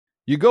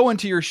You go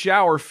into your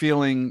shower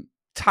feeling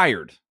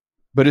tired,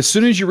 but as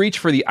soon as you reach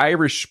for the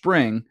Irish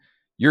Spring,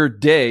 your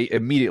day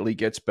immediately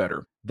gets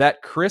better.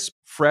 That crisp,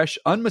 fresh,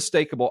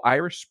 unmistakable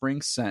Irish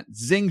Spring scent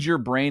zings your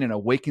brain and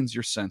awakens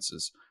your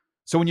senses.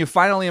 So when you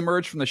finally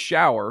emerge from the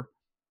shower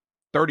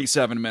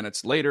 37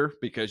 minutes later,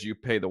 because you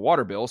pay the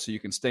water bill so you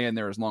can stay in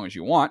there as long as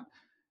you want,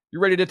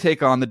 you're ready to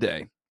take on the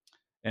day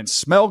and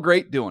smell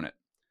great doing it.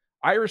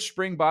 Irish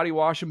Spring Body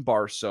Wash and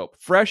Bar Soap.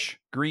 Fresh,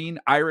 green,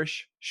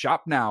 Irish.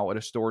 Shop now at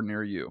a store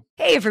near you.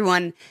 Hey,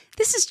 everyone.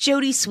 This is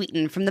Jody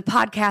Sweeten from the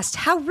podcast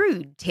How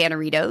Rude,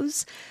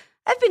 Tanneritos.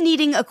 I've been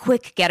needing a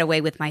quick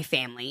getaway with my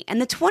family,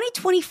 and the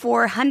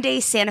 2024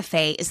 Hyundai Santa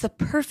Fe is the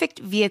perfect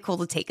vehicle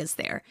to take us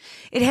there.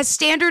 It has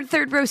standard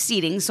third-row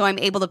seating, so I'm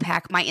able to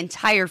pack my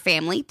entire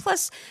family,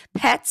 plus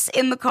pets,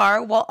 in the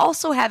car, while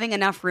also having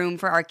enough room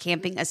for our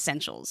camping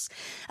essentials.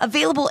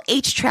 Available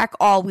H-Track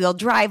all-wheel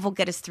drive will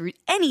get us through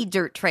any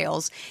dirt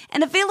trails,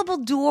 and available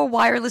dual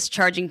wireless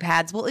charging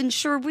pads will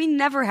ensure we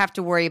never have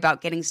to worry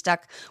about getting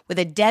stuck with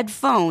a dead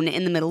phone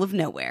in the middle of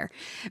nowhere.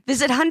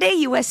 Visit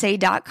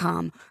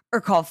HyundaiUSA.com or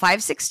call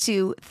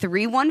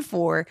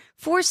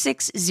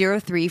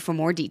 562-314-4603 for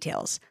more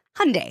details.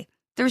 Hyundai,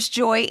 there's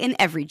joy in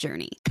every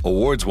journey.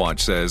 Awards Watch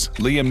says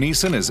Liam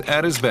Neeson is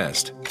at his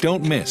best.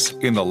 Don't miss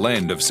In the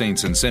Land of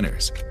Saints and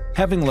Sinners.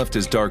 Having left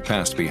his dark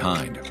past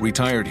behind,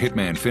 retired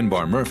hitman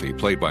Finbar Murphy,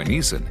 played by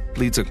Neeson,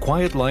 leads a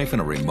quiet life in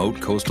a remote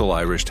coastal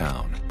Irish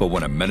town. But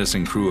when a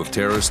menacing crew of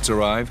terrorists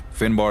arrive,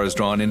 Finbar is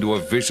drawn into a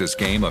vicious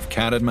game of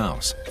cat and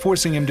mouse,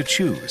 forcing him to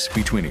choose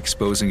between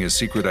exposing his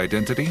secret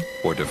identity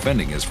or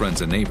defending his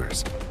friends and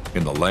neighbors.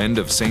 In the Land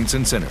of Saints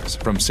and Sinners,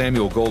 from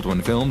Samuel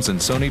Goldwyn Films and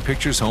Sony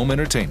Pictures Home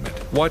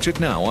Entertainment. Watch it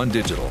now on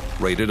digital.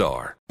 Rated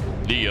R.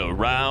 The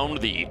Around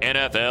the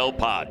NFL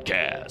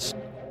podcast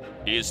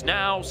is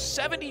now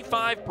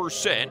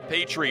 75%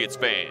 Patriots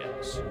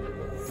fans.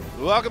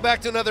 Welcome back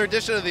to another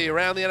edition of the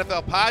Around the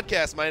NFL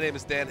podcast. My name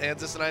is Dan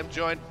Hansis, and I'm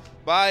joined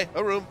by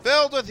a room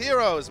filled with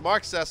heroes.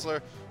 Mark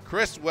Sessler,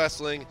 Chris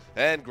Wessling,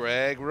 and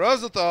Greg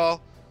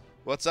Rosenthal.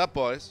 What's up,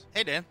 boys?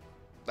 Hey, Dan.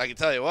 I can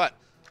tell you what.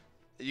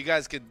 You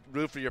guys could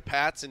root for your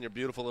Pats in your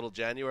beautiful little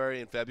January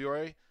and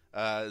February,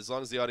 as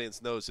long as the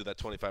audience knows who that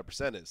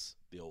 25% is.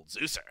 The old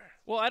Zeuser.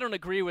 Well, I don't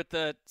agree with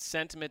the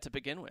sentiment to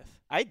begin with.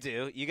 I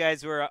do. You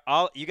guys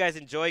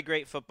enjoy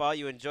great football.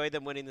 You enjoyed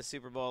them winning the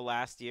Super Bowl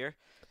last year,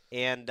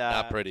 and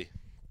not pretty.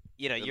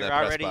 You know, in you're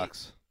that already press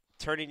box.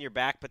 turning your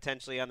back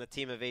potentially on the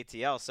team of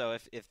ATL. So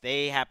if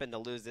they happen to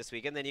lose this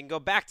weekend, then you can go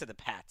back to the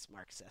Pats,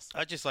 Mark says.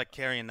 I just like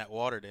carrying that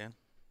water, Dan.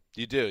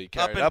 You do. You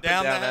carry it up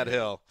and down that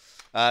hill.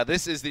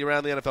 This is the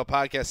Around the NFL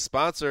podcast,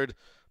 sponsored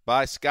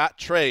by Scott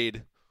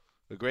Trade,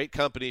 a great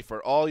company for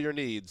all your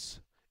needs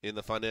in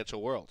the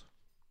financial world.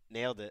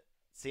 Nailed it.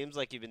 Seems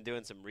like you've been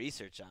doing some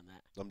research on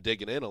that. I'm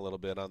digging in a little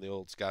bit on the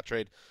old Scott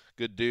Trade.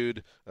 Good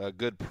dude,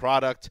 good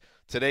product.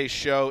 Today's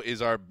show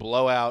is our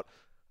blowout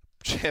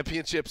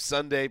championship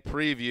Sunday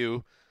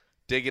preview,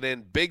 digging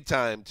in big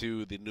time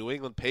to the New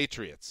England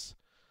Patriots,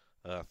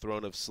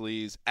 throne of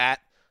sleaze at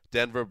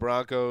Denver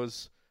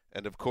Broncos,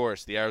 and, of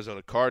course, the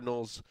Arizona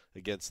Cardinals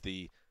against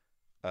the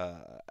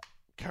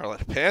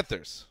Carolina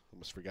Panthers.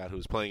 Almost forgot who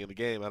was playing in the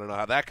game. I don't know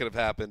how that could have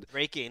happened.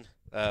 Breaking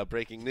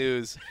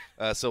News.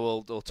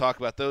 So we'll talk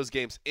about those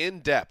games in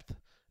depth,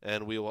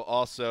 and we will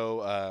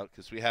also,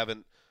 because we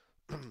haven't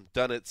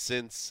done it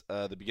since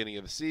the beginning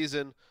of the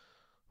season,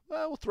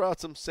 we'll throw out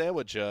some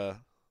sandwich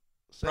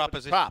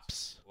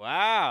props.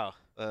 Wow.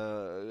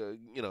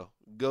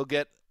 Go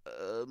get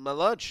my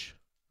lunch,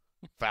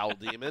 foul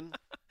demon.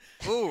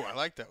 Ooh, I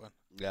like that one.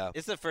 Yeah.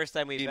 It's the first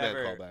time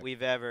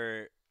we've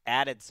ever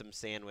added some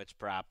sandwich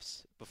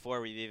props before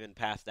we've even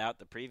passed out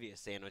the previous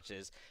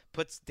sandwiches.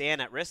 Puts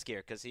Dan at risk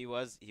here because he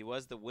was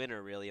the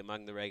winner really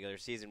among the regular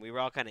season. We were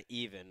all kind of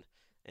even,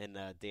 and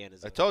Dan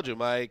is. I told you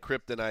my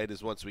kryptonite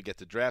is once we get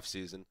to draft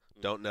season.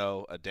 Don't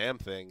know a damn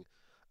thing.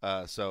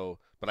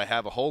 But I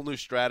have a whole new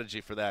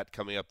strategy for that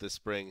coming up this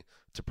spring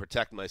to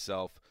protect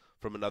myself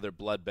from another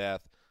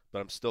bloodbath. But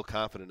I'm still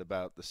confident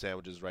about the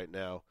sandwiches right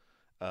now.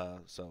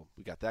 So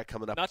we got that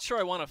coming up. Not sure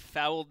I want a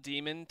foul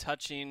demon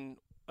touching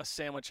a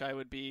sandwich I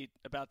would be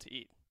about to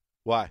eat.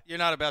 Why? You're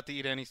not about to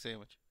eat any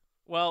sandwich.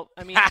 Well,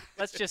 I mean,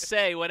 let's just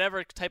say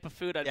whatever type of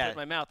food I'd put in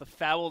my mouth, a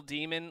foul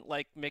demon,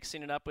 like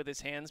mixing it up with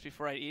his hands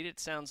before I eat it,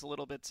 sounds a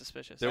little bit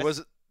suspicious.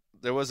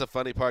 There was a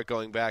funny part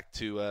going back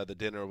to the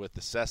dinner with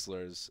the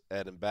Sesslers,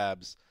 Ed and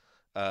Babs,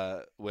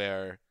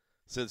 where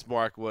since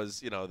Mark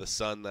was, the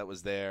son that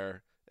was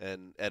there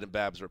and Ed and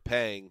Babs were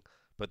paying,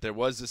 but there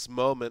was this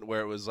moment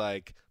where it was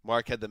like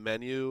Mark had the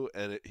menu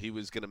and he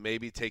was going to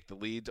maybe take the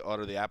lead to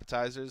order the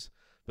appetizers.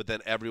 But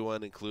then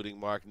everyone, including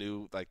Mark,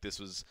 knew like this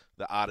was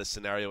the oddest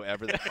scenario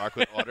ever that Mark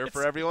would order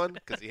for everyone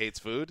because he hates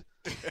food.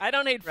 I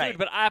don't hate food,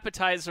 but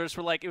appetizers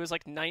were like, it was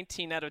like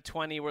 19 out of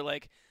 20 were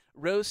like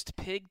roast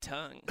pig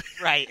tongue.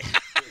 Right.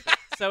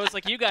 So it was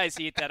like, you guys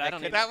eat that. I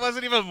don't. That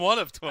wasn't even one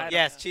of 20.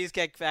 Yes,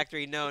 Cheesecake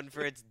Factory known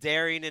for its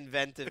daring,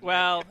 inventive.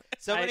 Well,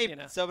 So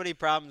many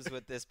problems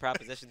with this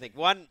proposition thing.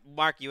 One,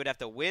 Mark, you would have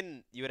to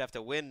win. You would have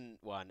to win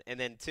one, and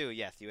then two,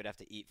 yes, you would have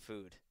to eat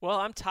food. Well,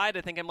 I'm tied.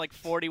 I think I'm like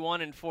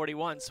 41 and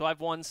 41, so I've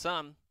won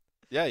some.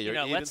 Yeah, you're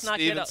even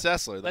Steven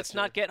Sessler. Let's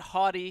not get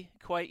haughty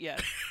quite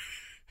yet.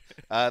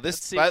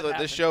 This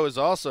show is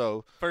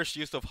also first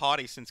use of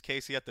haughty since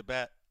Casey at the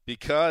bat.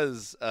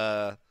 Because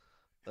the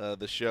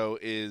show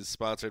is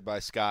sponsored by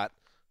Scott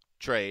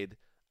Trade.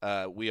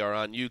 We are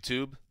on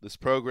YouTube. This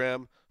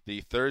program,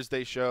 the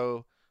Thursday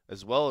show,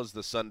 as well as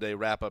the Sunday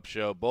wrap-up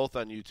show, both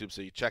on YouTube,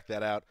 so you check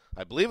that out.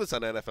 I believe it's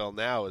on NFL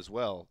Now as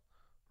well,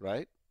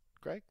 right,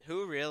 Greg?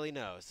 Who really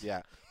knows?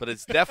 Yeah, but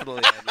it's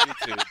definitely on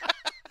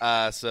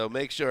YouTube. So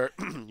make sure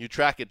you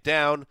track it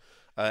down.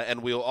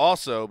 And we'll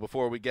also,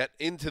 before we get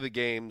into the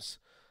games,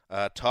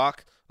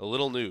 talk a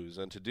little news.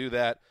 And to do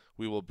that,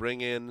 we will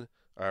bring in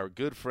our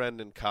good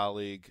friend and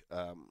colleague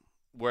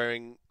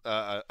wearing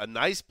a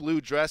nice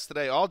blue dress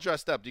today, all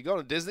dressed up. Do you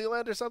go to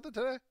Disneyland or something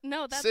today?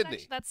 No,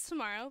 that's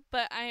tomorrow.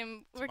 But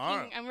I'm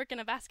working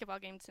a basketball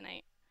game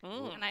tonight.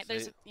 And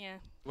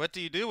What do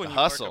you do when you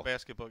hustle. work a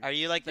basketball game? Are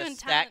you like the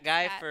stat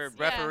guy for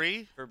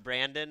referee for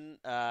Brandon?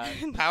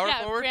 Power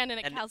forward. Brandon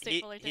at Cal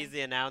State Fullerton. He's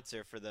the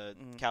announcer for the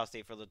Cal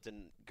State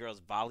Fullerton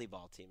girls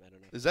volleyball team. I don't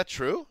know. Is that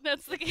true?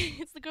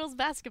 It's the girls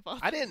basketball.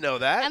 I didn't know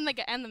that. And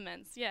the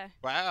men's. Yeah.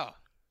 Wow.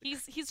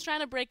 He's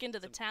trying to break into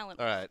the talent.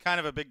 All right. Kind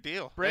of a big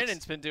deal.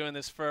 Brandon's been doing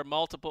this for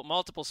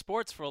multiple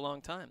sports for a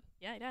long time.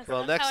 Yeah, he does.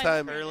 Well, next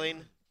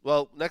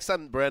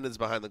time Brandon's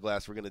behind the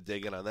glass, we're going to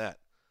dig in on that.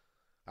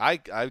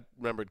 I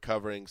remembered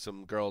covering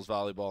some girls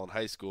volleyball in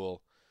high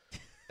school,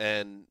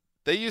 and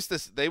they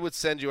would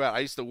send you out. I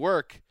used to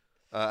work.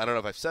 I don't know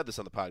if I've said this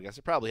on the podcast.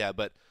 I probably have,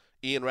 but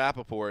Ian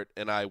Rappaport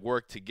and I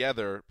worked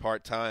together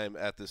part time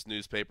at this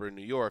newspaper in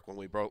New York when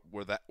we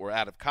were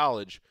out of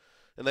college,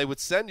 and they would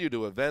send you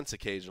to events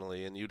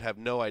occasionally, and you'd have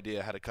no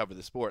idea how to cover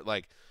the sport.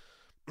 Like,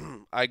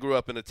 I grew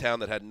up in a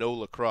town that had no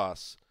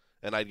lacrosse,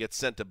 and I'd get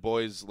sent to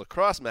boys'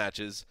 lacrosse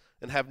matches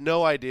and have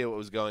no idea what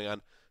was going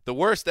on. The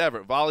worst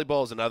ever.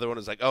 Volleyball is another one.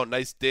 It's like, oh,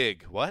 nice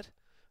dig. What?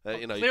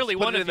 Clearly,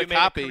 one of you made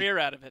a career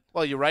out of it.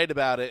 Well, you write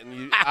about it,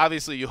 and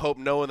obviously you hope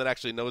no one that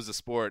actually knows the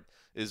sport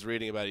is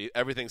reading about it.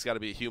 Everything's got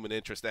to be a human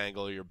interest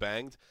angle, or you're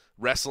banged.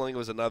 Wrestling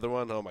was another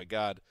one. Oh my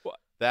God,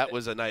 that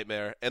was a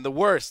nightmare. And the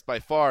worst by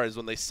far is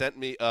when they sent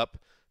me up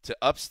to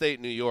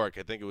upstate New York.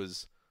 I think it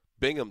was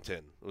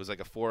Binghamton. It was like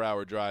a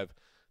 4-hour drive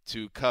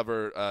to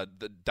cover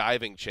the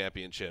diving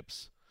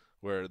championships,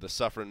 where the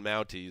Suffern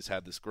Mounties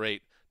had this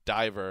great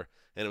diver.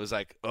 And it was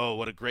like, oh,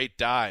 what a great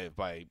dive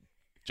by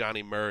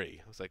Johnny Murray.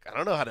 I was like, I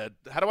don't know how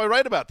do I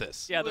write about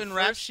this? Yeah, the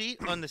rap sheet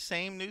on the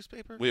same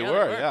newspaper? We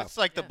were. It's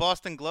like the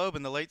Boston Globe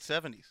in the late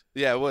 70s.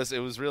 Yeah, it was. It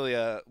was really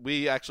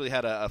we actually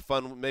had a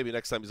fun, maybe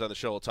next time he's on the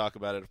show we'll talk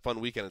about it, a fun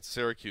weekend at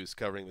Syracuse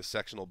covering the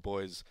sectional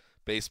boys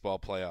baseball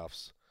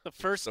playoffs. The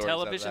first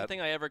television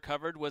thing I ever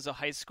covered was a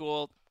high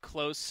school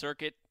closed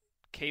circuit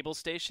cable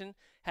station.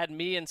 Had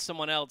me and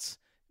someone else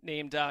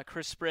named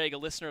Chris Sprague, a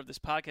listener of this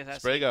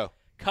podcast. Sprago.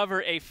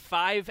 Cover a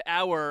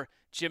 5-hour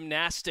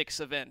gymnastics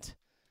event.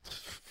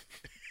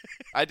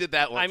 I did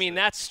that once. I mean,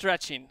 that's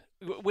stretching.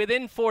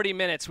 Within 40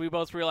 minutes, we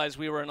both realized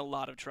we were in a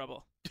lot of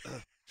trouble.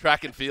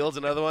 Track and field's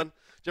another one.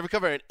 Did you ever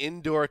cover an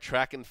indoor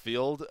track and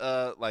field,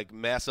 like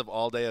massive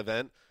all-day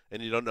event,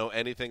 and you don't know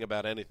anything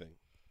about anything?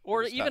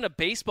 Or even a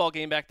baseball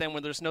game back then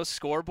when there's no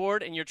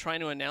scoreboard and you're trying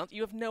to announce.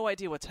 You have no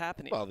idea what's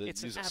happening. Well,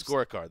 use a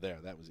scorecard there.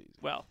 That was easy.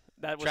 Well,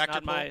 that was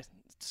not my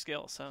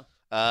skill. So.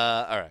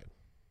 All right.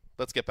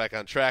 Let's get back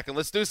on track, and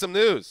let's do some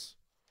news.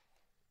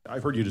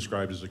 I've heard you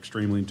described as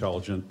extremely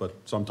intelligent, but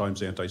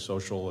sometimes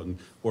antisocial and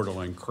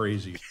borderline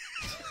crazy.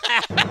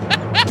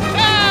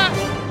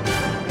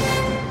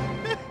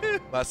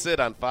 Sid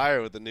on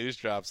fire with the news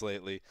drops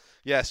lately.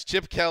 Yes,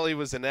 Chip Kelly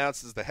was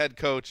announced as the head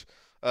coach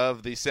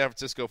of the San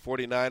Francisco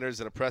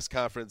 49ers in a press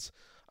conference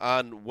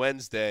on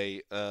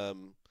Wednesday.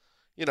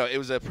 It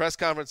was a press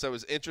conference that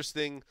was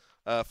interesting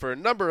on a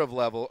number of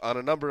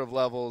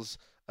levels.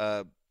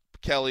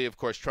 Kelly, of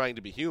course, trying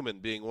to be human,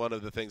 being one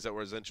of the things that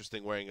was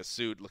interesting, wearing a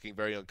suit, looking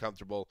very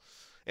uncomfortable,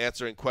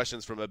 answering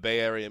questions from a Bay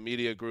Area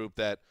media group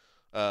that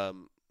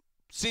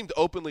seemed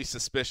openly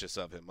suspicious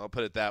of him. I'll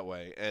put it that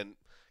way. And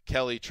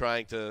Kelly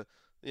trying to,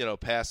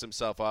 pass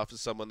himself off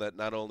as someone that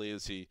not only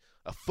is he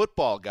a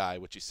football guy,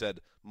 which he said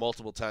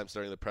multiple times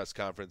during the press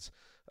conference,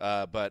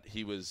 but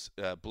he was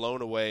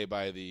blown away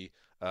by the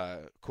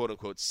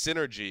quote-unquote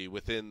synergy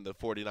within the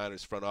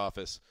 49ers front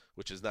office,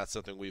 which is not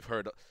something we've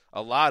heard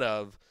a lot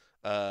of.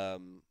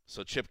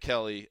 So Chip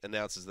Kelly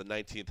announces the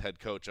 19th head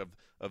coach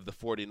of the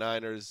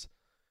 49ers.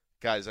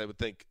 Guys, I would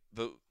think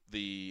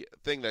the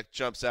thing that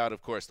jumps out,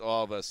 of course, to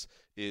all of us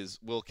is,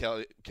 will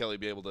Kelly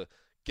be able to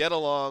get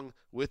along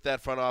with that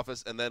front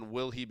office, and then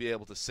will he be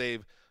able to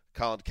save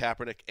Colin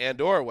Kaepernick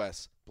and or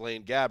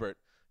Blaine Gabbert?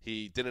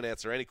 He didn't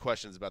answer any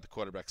questions about the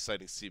quarterback,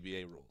 citing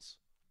CBA rules.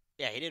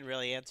 Yeah, he didn't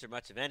really answer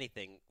much of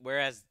anything.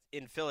 Whereas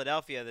in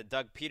Philadelphia, the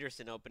Doug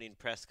Peterson opening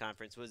press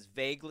conference was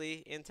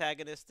vaguely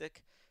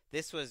antagonistic.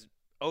 This was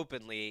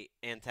openly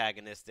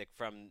antagonistic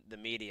from the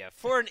media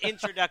for an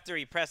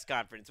introductory press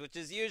conference, which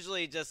is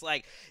usually just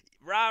like,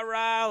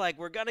 rah-rah, like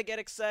we're going to get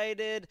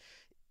excited.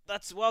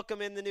 Let's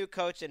welcome in the new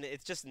coach. And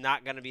it's just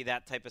not going to be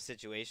that type of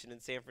situation in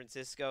San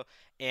Francisco.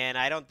 And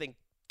I don't think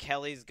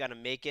Kelly's going to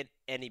make it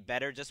any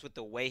better just with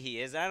the way he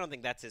is. And I don't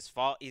think that's his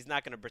fault. He's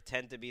not going to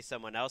pretend to be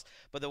someone else.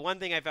 But the one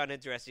thing I found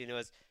interesting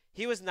was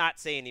he was not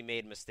saying he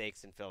made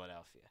mistakes in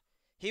Philadelphia.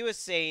 He was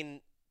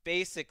saying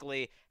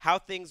basically how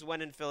things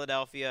went in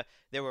Philadelphia.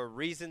 There were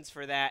reasons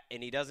for that,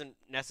 and he doesn't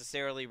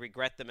necessarily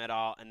regret them at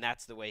all, and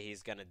that's the way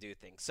he's going to do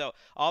things. So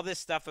all this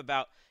stuff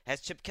about has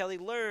Chip Kelly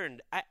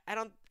learned,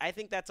 I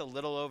think that's a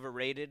little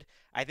overrated.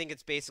 I think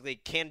it's basically,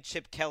 can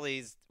Chip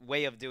Kelly's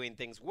way of doing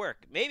things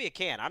work? Maybe it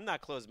can. I'm not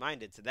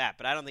closed-minded to that,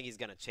 but I don't think he's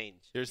going to change.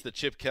 Here's the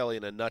Chip Kelly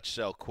in a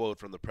nutshell quote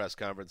from the press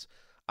conference.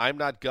 I'm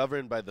not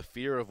governed by the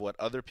fear of what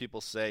other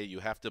people say. You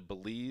have to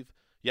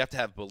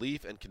have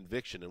belief and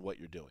conviction in what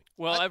you're doing.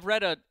 Well, I've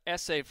read an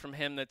essay from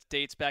him that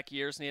dates back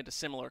years, and he had a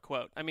similar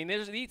quote. I mean,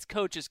 these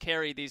coaches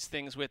carry these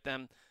things with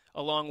them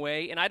a long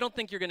way, and I don't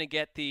think you're going to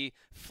get the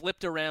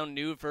flipped-around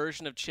new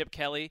version of Chip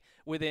Kelly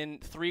within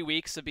 3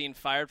 weeks of being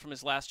fired from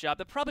his last job.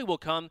 That probably will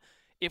come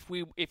if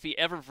he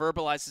ever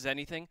verbalizes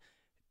anything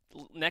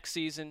next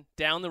season,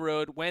 down the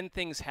road, when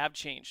things have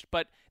changed.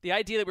 But the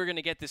idea that we're going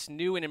to get this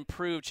new and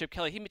improved Chip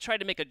Kelly, he tried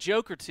to make a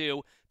joke or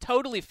two,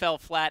 totally fell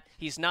flat.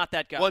 He's not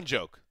that guy. One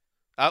joke.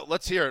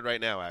 Let's hear it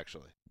right now,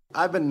 actually.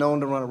 I've been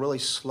known to run a really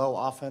slow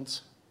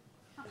offense,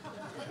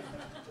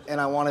 and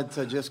I wanted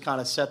to just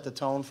kind of set the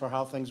tone for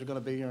how things are going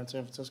to be here in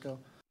San Francisco.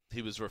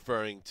 He was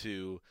referring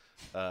to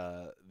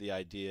the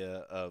idea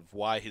of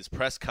why his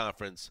press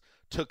conference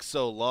took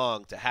so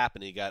long to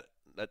happen. He got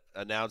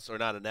announced, or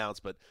not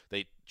announced, but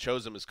they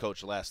chose him as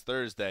coach last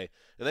Thursday.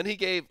 And then he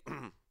gave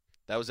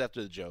 – that was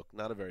after the joke,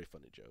 not a very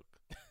funny joke.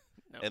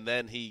 No. And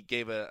then he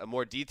gave a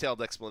more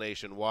detailed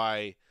explanation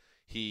why –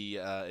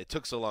 it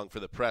took so long for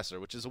the presser,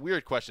 which is a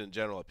weird question in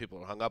general. People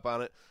are hung up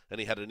on it, and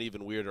he had an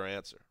even weirder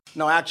answer.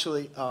 No,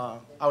 actually, I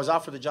was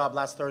offered the job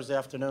last Thursday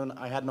afternoon.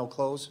 I had no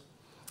clothes.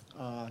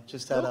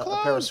 Just had a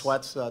pair of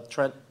sweats.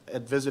 Trent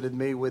had visited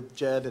me with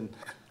Jed, and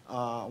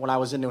when I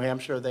was in New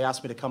Hampshire, they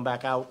asked me to come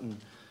back out, and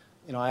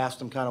I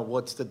asked him kind of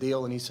what's the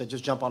deal, and he said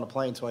just jump on a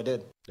plane, so I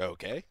did.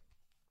 Okay.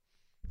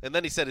 And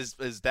then he said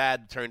his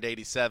dad turned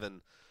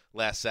 87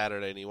 last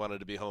Saturday, and he wanted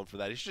to be home for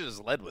that. He should have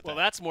just led with that. Well,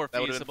 that's more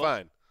feasible. That would have been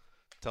fine.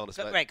 Telling us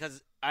right,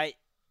 because I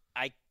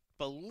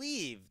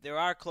believe there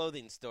are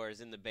clothing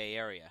stores in the Bay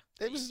Area.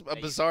 It was a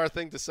bizarre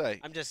thing to say.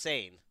 I'm just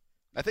saying.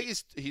 I think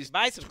he's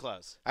buy some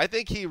clothes. I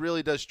think he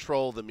really does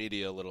troll the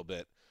media a little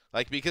bit,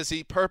 because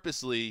he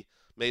purposely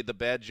made the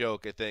bad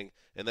joke, I think,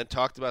 and then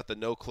talked about the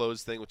no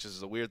clothes thing, which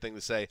is a weird thing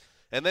to say,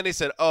 and then he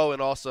said, "Oh,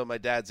 and also my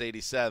dad's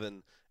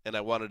 87." And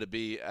I wanted to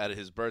be at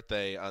his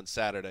birthday on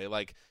Saturday.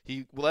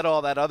 He let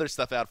all that other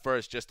stuff out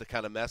first just to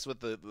kind of mess with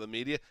the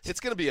media.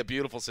 It's going to be a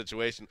beautiful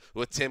situation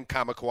with Tim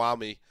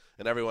Kamakwami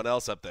and everyone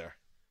else up there.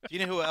 Do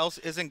you know who else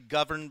isn't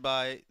governed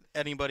by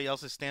anybody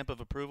else's stamp of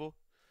approval?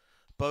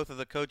 Both of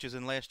the coaches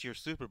in last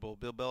year's Super Bowl,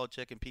 Bill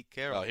Belichick and Pete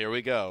Carroll. Oh, here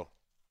we go.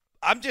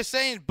 I'm just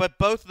saying, but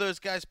both of those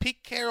guys,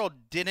 Pete Carroll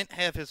didn't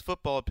have his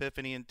football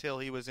epiphany until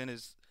he was in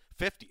his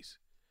 50s.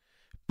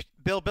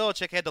 Bill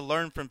Belichick had to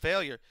learn from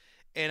failure.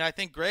 And I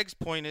think Greg's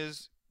point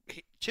is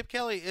Chip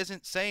Kelly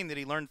isn't saying that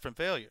he learned from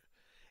failure.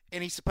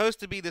 And he's supposed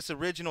to be this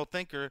original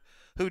thinker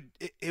who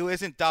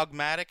isn't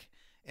dogmatic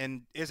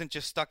and isn't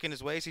just stuck in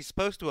his ways. He's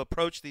supposed to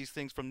approach these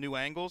things from new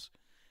angles,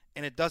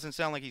 and it doesn't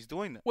sound like he's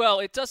doing that. Well,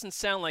 it doesn't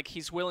sound like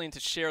he's willing to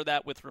share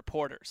that with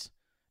reporters.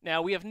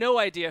 Now, we have no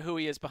idea who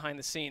he is behind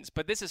the scenes,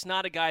 but this is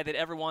not a guy that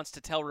ever wants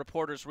to tell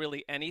reporters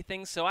really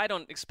anything, so I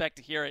don't expect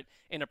to hear it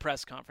in a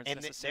press conference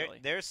necessarily.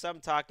 There's some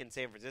talk in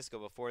San Francisco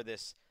before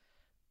this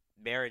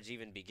marriage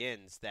even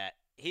begins that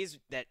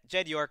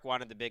Jed York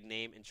wanted the big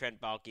name and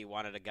Trent Baalke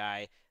wanted a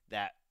guy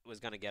that was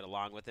going to get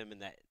along with him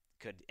and that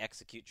could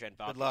execute Trent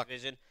Baalke's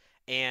vision,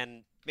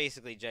 and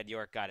basically Jed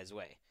York got his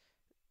way.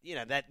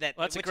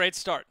 That's a great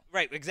start.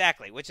 Right,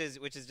 exactly, which is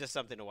just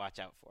something to watch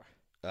out for.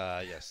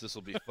 Yes, this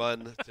will be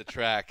fun to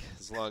track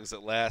as long as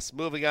it lasts.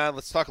 Moving on,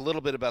 let's talk a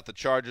little bit about the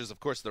Chargers. Of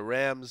course, the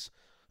Rams,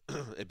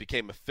 it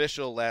became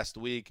official last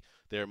week.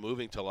 They're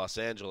moving to Los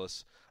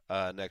Angeles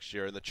next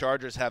year. And the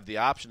Chargers have the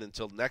option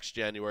until next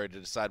January to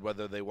decide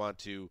whether they want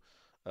to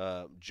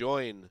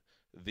join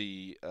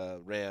the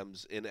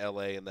Rams in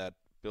L.A. in that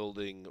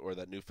building or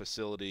that new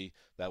facility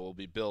that will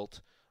be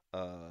built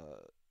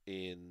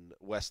in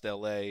West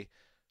L.A.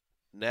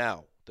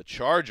 Now, the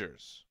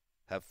Chargers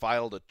have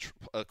filed,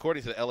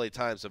 according to the L.A.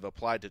 Times, have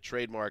applied to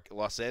trademark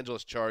Los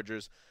Angeles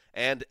Chargers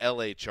and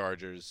L.A.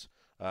 Chargers.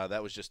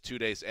 That was just 2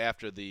 days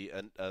after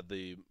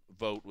the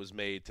vote was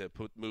made to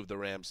move the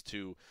Rams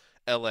to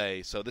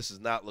L.A., so this is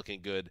not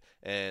looking good.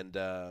 And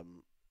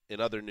in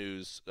other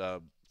news,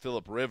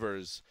 Phillip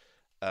Rivers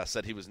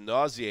said he was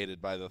nauseated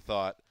by the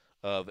thought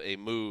of a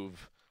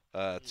move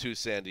to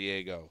San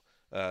Diego.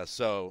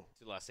 To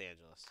Los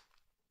Angeles.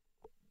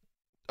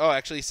 Oh,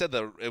 actually, he said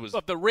it was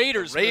of the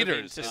Raiders.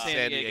 Raiders to in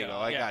San Diego.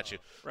 I got you.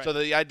 Right. So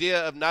the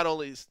idea of not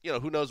only,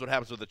 who knows what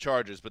happens with the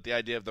Chargers, but the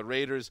idea of the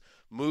Raiders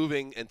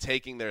moving and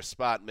taking their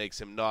spot makes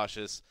him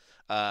nauseous,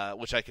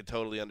 which I could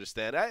totally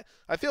understand.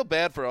 I feel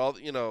bad for all,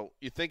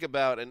 you think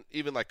about, and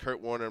even like Kurt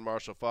Warner and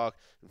Marshall Faulk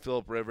and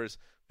Phillip Rivers,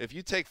 if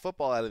you take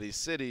football out of these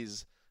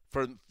cities,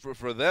 for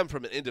them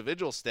from an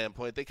individual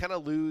standpoint, they kind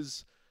of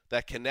lose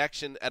that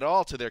connection at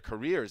all to their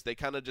careers. They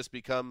kind of just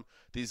become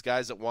these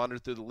guys that wander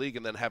through the league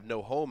and then have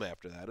no home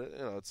after that.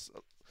 It's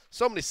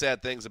so many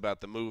sad things about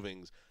the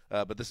movings,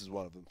 but this is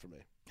one of them for me.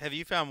 Have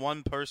you found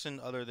one person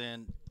other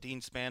than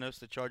Dean Spanos,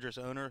 the Chargers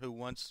owner, who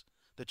wants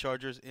the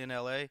Chargers in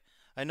L.A.?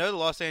 I know the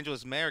Los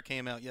Angeles mayor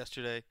came out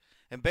yesterday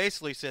and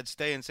basically said,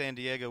 stay in San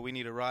Diego. We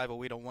need a rival.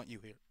 We don't want you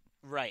here.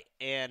 Right.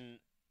 And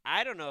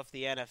I don't know if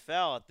the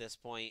NFL at this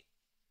point –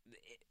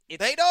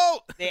 they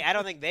don't. I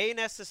don't think they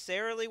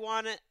necessarily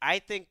want it. I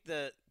think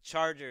the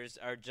Chargers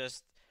are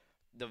just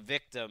the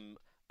victim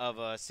of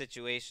a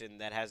situation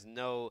that has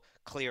no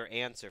clear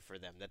answer for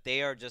them, that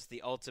they are just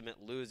the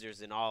ultimate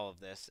losers in all of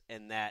this,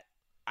 and that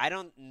I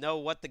don't know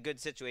what the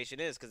good situation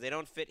is because they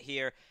don't fit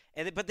here,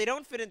 but they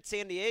don't fit in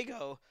San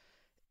Diego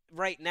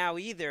right now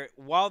either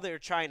while they're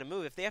trying to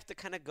move. If they have to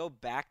kind of go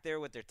back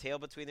there with their tail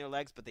between their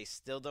legs, but they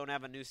still don't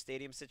have a new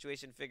stadium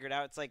situation figured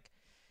out, it's like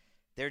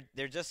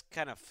they're just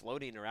kind of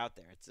floating around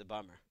there. It's a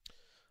bummer.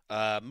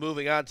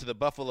 Moving on to the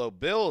Buffalo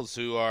Bills,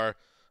 who are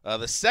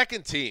the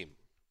second team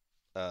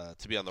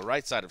to be on the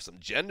right side of some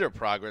gender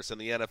progress in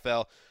the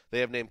NFL. They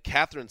have named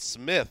Catherine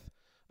Smith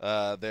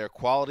their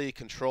quality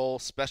control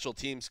special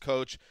teams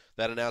coach.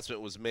 That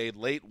announcement was made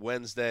late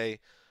Wednesday.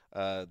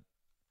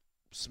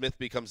 Smith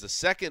becomes the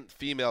second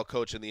female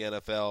coach in the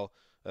NFL.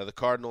 The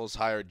Cardinals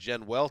hired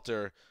Jen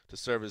Welter to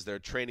serve as their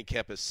training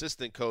camp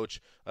assistant coach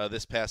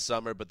this past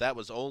summer, but that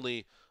was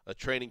only a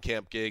training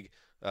camp gig.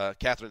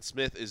 Catherine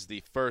Smith is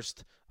the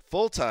first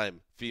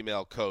full-time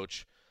female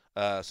coach,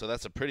 so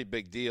that's a pretty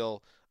big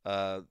deal.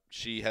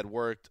 She had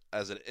worked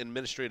as an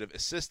administrative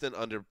assistant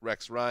under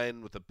Rex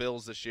Ryan with the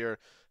Bills this year,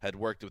 had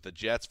worked with the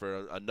Jets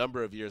for a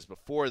number of years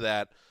before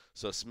that.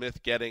 So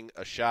Smith getting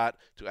a shot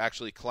to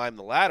actually climb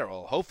the ladder.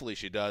 Well, hopefully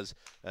she does,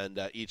 and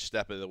each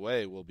step of the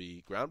way will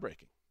be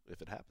groundbreaking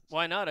if it happens.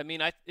 Why not? I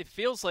mean, it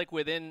feels like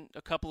within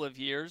a couple of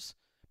years,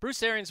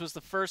 Bruce Arians was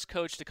the first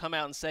coach to come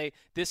out and say,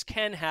 this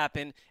can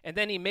happen, and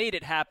then he made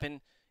it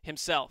happen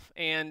himself.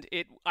 And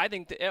I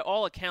think that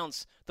all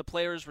accounts, the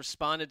players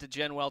responded to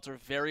Jen Welter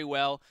very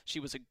well.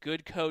 She was a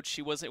good coach.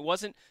 It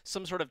wasn't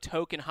some sort of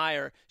token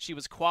hire. She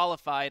was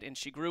qualified, and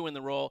she grew in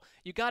the role.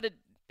 You got to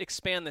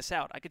expand this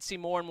out. I could see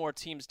more and more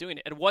teams doing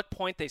it. At what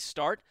point they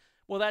start,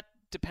 well, that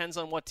depends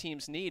on what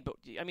teams need. But,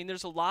 I mean,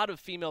 there's a lot of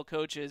female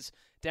coaches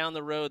down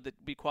the road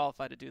that be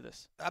qualified to do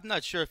this. I'm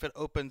not sure if it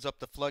opens up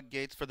the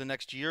floodgates for the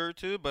next year or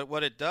two, but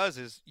what it does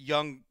is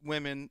young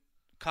women,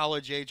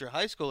 college age or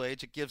high school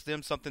age, it gives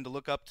them something to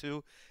look up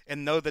to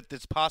and know that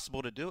it's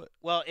possible to do it.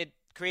 Well, it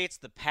creates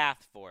the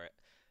path for it,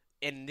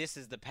 and this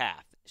is the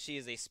path. She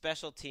is a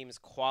special teams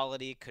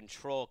quality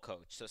control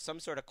coach, so some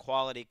sort of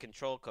quality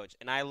control coach.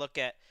 And I look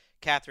at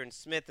Catherine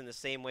Smith in the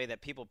same way that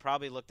people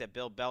probably looked at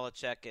Bill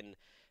Belichick and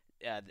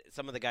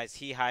some of the guys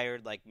he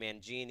hired, like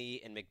Mangini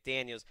and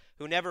McDaniels,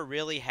 who never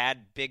really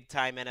had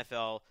big-time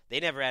NFL. They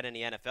never had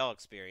any NFL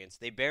experience.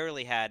 They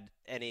barely had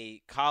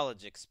any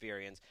college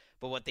experience.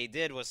 But what they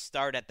did was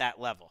start at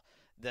that level.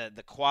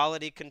 The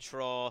quality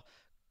control,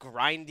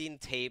 grinding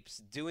tapes,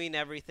 doing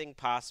everything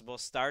possible,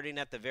 starting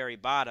at the very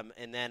bottom.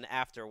 And then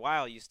after a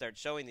while, you start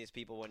showing these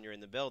people when you're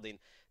in the building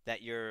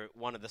that you're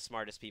one of the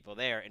smartest people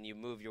there, and you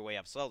move your way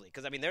up slowly.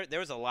 Because, I mean, there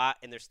was a lot,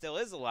 and there still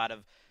is a lot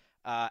of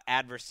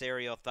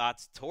adversarial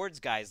thoughts towards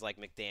guys like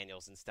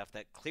McDaniels and stuff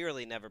that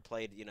clearly never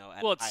played,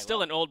 at well, it's high still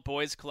level. an old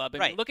boys club. I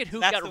right. mean, look at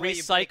who That's got the way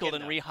you break recycled in,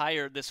 and though.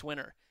 rehired this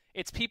winter.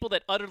 It's people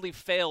that utterly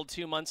failed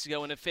 2 months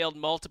ago and have failed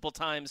multiple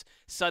times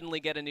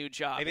suddenly get a new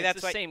job. Maybe it's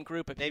that's the why- same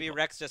group of Maybe people.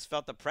 Rex just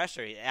felt the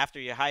pressure after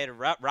you hired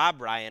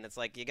Rob Ryan. It's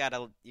like you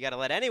gotta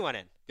let anyone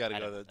in. Got to I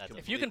go don't- to the that's-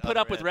 If you can complete put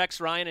up other with end.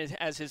 Rex Ryan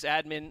as his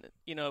admin,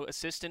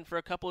 assistant for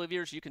a couple of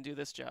years, you can do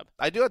this job.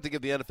 I do have to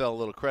give the NFL a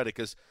little credit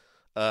because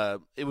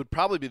it would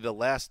probably be the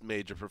last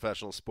major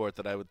professional sport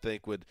that I would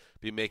think would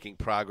be making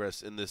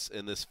progress in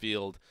this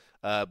field.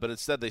 But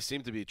instead, they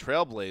seem to be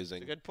trailblazing.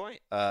 That's a good point.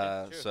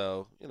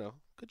 So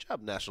good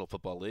job, National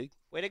Football League.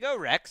 Way to go,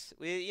 Rex.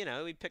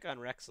 We pick on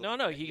Rex. a No,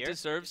 little bit he here.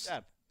 deserves Good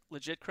job.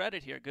 legit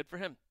credit here. Good for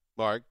him.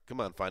 Mark, come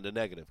on, find a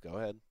negative. Go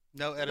ahead.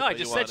 No, No, I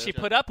just said she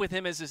put up with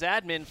him as his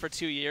admin for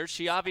 2 years.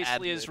 She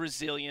obviously is Admin.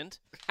 resilient.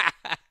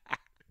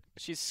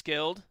 She's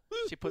skilled.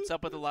 She puts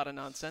up with a lot of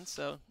nonsense.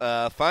 So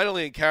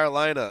Finally, in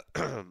Carolina,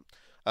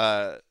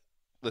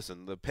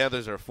 listen, the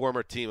Panthers are a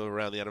former team of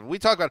around the NFL. We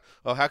talk about,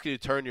 how can you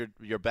turn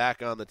your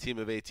back on the team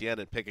of ATN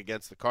and pick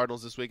against the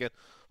Cardinals this weekend?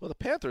 Well, the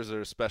Panthers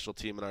are a special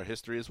team in our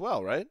history as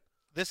well, right?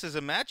 This is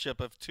a matchup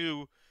of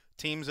two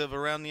teams of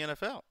around the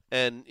NFL.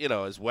 And,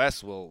 as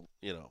Wes will,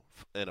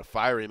 in a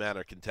fiery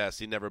manner contest,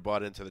 he never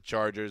bought into the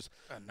Chargers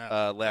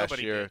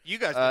last year. Did. You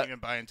guys didn't even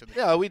buy into them.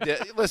 Yeah, we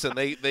did. Listen,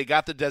 they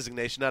got the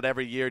designation. Not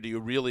every year do you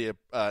really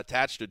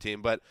attach to a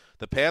team, but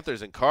the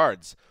Panthers and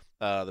Cards,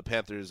 the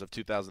Panthers of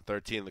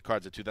 2013 and the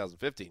Cards of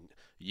 2015,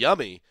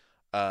 yummy.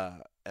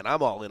 And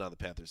I'm all in on the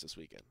Panthers this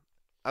weekend.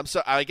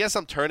 I guess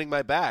I'm turning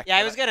my back. Yeah,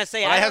 I was gonna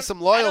say I have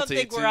some loyalty. I don't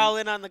think we're all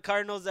in on the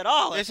Cardinals at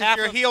all. This is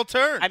your heel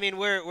turn. I mean,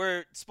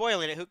 we're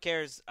spoiling it. Who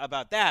cares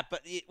about that?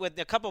 But with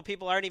a couple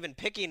people aren't even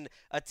picking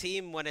a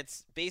team when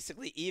it's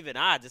basically even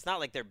odds. It's not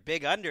like they're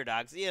big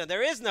underdogs.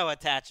 There is no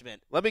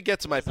attachment. Let me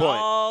get to my it's point.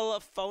 All a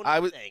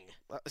phony thing.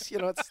 You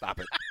know what? Stop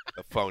it.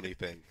 The phony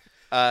thing.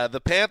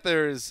 The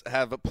Panthers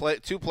have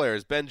two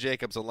players, Ben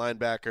Jacobs, a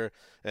linebacker,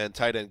 and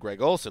tight end Greg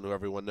Olsen, who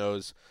everyone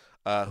knows.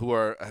 Who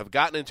have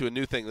gotten into a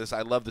new thing.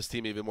 I love this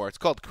team even more. It's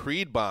called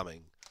creed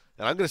bombing,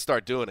 and I'm going to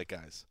start doing it,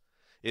 guys.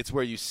 It's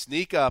where you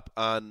sneak up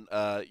on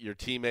your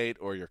teammate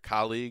or your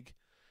colleague,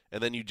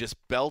 and then you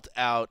just belt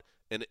out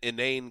an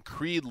inane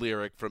creed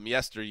lyric from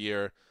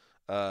yesteryear.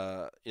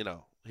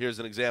 Here's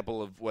an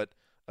example of what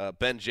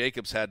Ben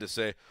Jacobs had to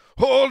say.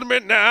 Hold me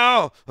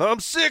now, I'm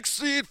 6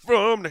 feet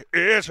from the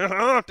edge of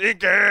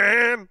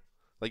Huntington.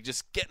 Like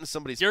just getting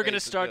somebody's. You're going to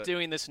start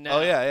doing this now.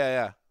 Oh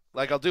yeah.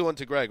 Like I'll do one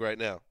to Greg right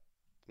now.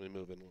 Let me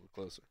move in a little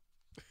closer.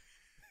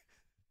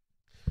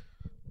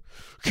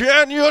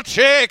 Can you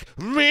take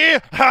me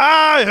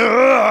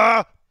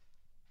higher?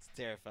 It's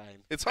terrifying.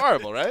 It's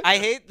horrible, right? I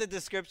hate the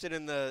description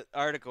in the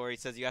article where he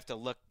says you have to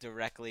look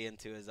directly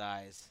into his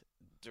eyes.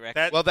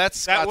 That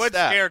would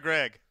scare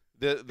Greg.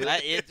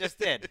 It just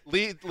did.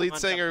 Lead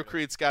singer of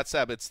Creed, Scott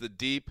Stapp. It's the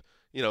deep,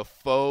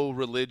 faux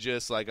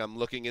religious, like I'm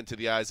looking into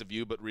the eyes of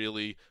you, but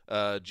really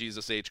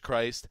Jesus H.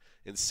 Christ,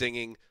 and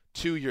singing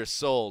to your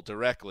soul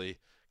directly.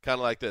 Kind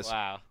of like this.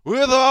 Wow.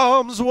 With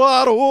arms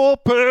wide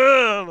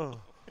open.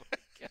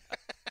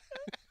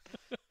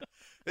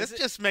 This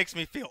just makes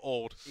me feel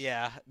old.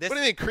 Yeah. What do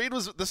you mean? Creed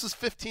this was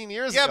 15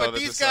 years ago. Yeah, but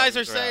these guys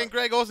are saying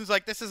Greg Olsen's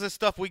like, this is the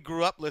stuff we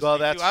grew up listening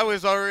to. I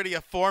was already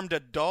a formed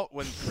adult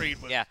when Creed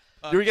was. Yeah.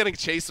 You were getting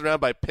chased around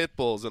by pit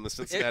bulls in the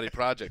Cincinnati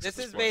Projects. This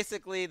is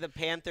basically the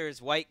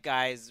Panthers' white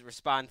guys'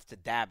 response to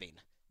dabbing.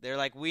 They're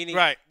like, we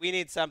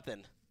need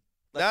something.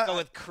 Let's go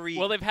with Creed.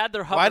 Well, they've had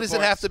their why does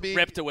it have to be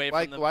ripped away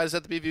from them. Why does it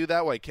have to be viewed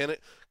that way?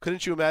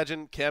 Couldn't you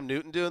imagine Cam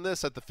Newton doing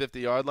this at the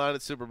 50-yard line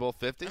at Super Bowl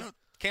 50?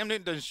 Cam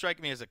Newton doesn't strike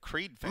me as a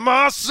Creed fan.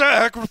 My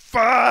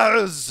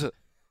sacrifice!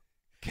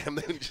 Cam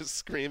Newton just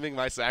screaming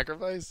my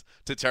sacrifice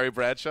to Terry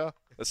Bradshaw?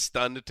 A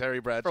stunned Terry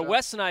Bradshaw? For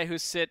Wes and I, who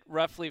sit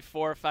roughly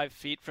 4 or 5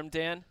 feet from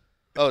Dan,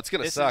 it's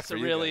going to suck for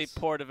you This is a really guys.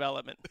 poor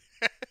development.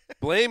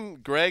 Blame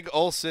Greg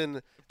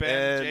Olsen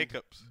Ben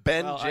Jacobs.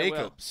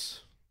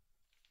 Jacobs.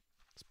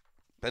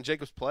 Ben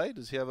Jacobs play?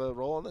 Does he have a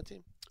role on that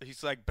team?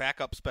 He's like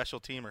backup special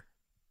teamer.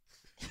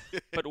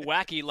 But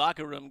wacky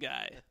locker room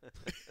guy.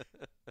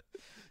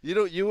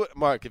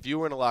 Mark, if you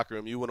were in a locker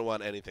room, you wouldn't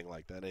want anything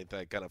like that,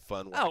 anything kind of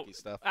fun, wacky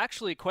stuff.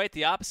 Actually, quite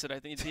the opposite. I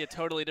think it'd be a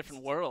totally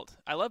different world.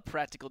 I love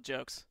practical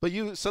jokes. But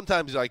you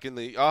sometimes, like in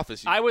the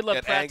office, you I would love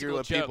get practical angry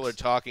when jokes. people are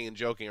talking and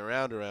joking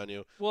around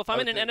you. Well, if I'm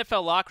in an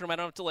NFL locker room, I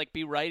don't have to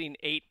be writing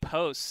 8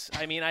 posts.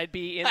 I mean, I'd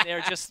be in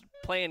there just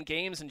playing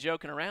games and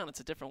joking around.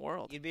 It's a different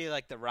world. You'd be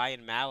like the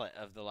Ryan Mallett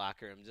of the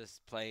locker room,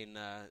 just playing,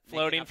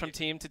 floating from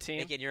team to team,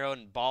 making your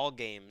own ball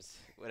games,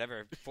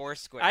 whatever,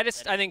 Foursquare. I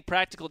think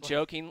practical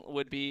joking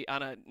would be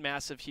on a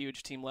massive,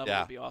 huge team level.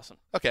 Would be awesome.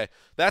 Okay,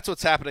 that's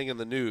what's happening in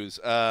the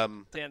news.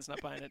 Dan's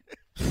not buying it.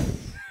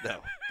 No,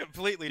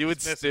 completely. You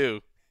would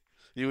stew.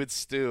 You would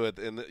stew,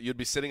 you'd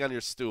be sitting on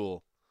your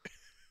stool,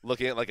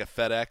 looking at like a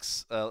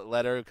FedEx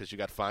letter because you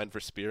got fined for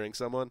spearing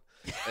someone,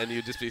 and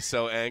you'd just be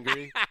so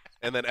angry.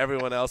 And then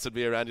everyone else would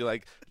be around you,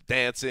 like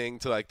dancing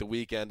to like The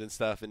Weeknd and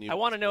stuff. And I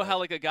want to know how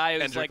like a guy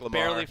who's Kendrick like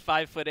Lamar. barely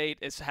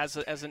 5'8"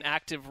 has an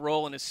active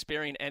role and is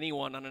spearing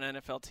anyone on an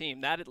NFL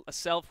team. That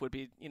itself would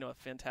be a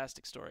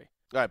fantastic story.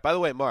 All right. By the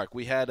way, Mark,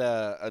 we had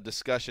a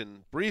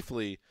discussion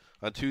briefly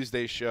on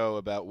Tuesday's show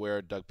about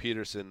where Doug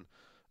Peterson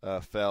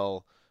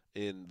fell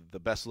in the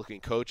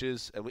best-looking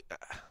coaches, and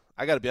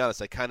I got to be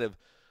honest, I kind of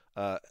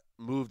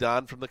moved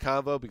on from the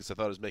convo because I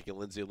thought it was making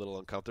Lindsay a little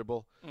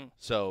uncomfortable.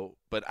 So,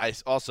 but I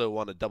also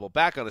want to double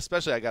back on,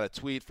 especially I got a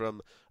tweet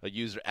from a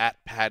user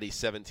at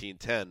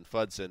Patty1710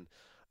 Fudson.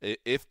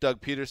 If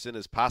Doug Peterson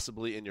is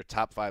possibly in your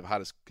top 5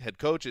 hottest head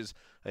coaches,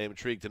 I am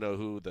intrigued to know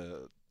who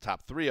the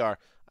top 3 are.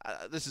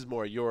 This is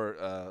more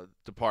your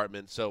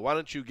department. So why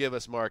don't you give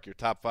us, Mark, your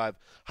top 5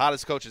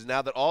 hottest coaches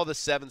now that all the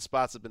 7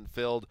 spots have been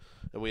filled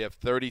and we have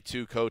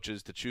 32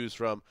 coaches to choose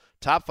from.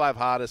 Top 5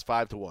 hottest,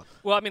 5 to 1.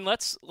 Well, I mean,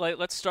 let's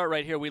start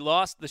right here. We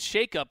lost the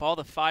shakeup, all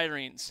the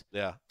firings.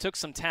 Yeah. Took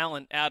some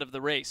talent out of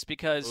the race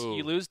because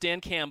you lose Dan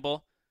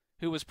Campbell,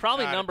 who was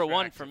probably number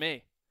 1 for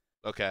me.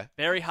 Okay.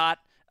 Very hot.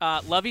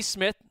 Lovie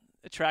Smith,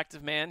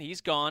 attractive man.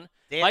 He's gone.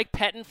 Mike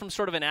Pettin from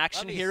sort of an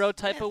action hero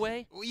type of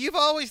way. You've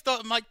always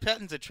thought Mike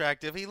Pettin's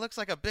attractive. He looks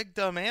like a big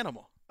dumb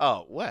animal.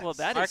 Oh, Wes. Well,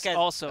 that Mark is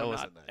also that not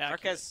wasn't nice. Mark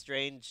accurate.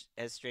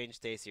 has strange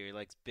taste here. He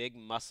likes big,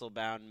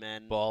 muscle-bound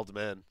men. Bald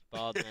men.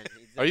 Bald men.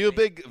 Are you a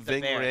big he's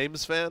Ving bear.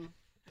 Rhames fan?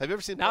 Have you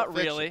ever seen Not Pulp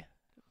Fiction? really.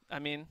 I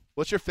mean,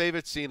 What's your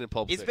favorite scene in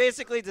Pulp He's Fiction?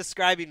 basically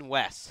describing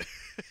Wes.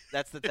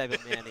 That's the type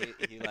of man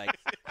he likes.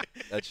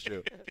 That's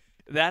true.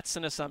 that's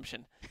an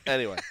assumption.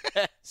 Anyway.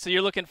 So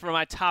you're looking for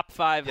my top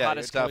 5 Yeah,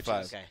 hottest your top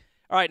coaches. 5. Okay.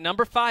 All right,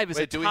 number 5 is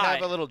Wait, a tie. do we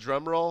have a little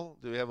drum roll?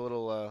 Do we have a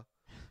little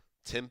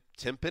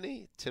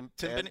timpani?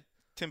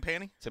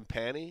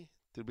 Timpani?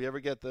 Did we ever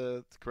get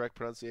the correct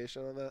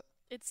pronunciation on that?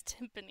 It's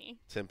timpani.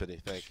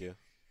 Timpani, thank you.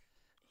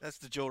 That's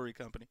the jewelry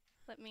company.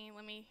 Let me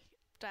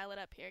dial it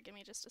up here. Give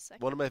me just a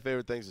second. One of my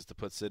favorite things is to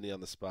put Sydney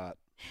on the spot.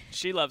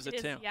 She loves it It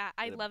is, too. yeah,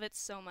 I In a love it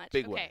so much.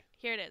 big Okay, way.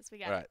 here it is. We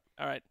got All it. right.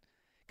 All right.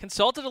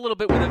 Consulted a little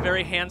bit with a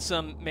very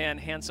handsome man,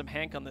 Handsome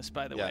Hank, on this,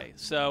 by the Yeah. way.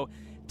 So,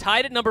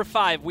 tied at number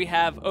 5, we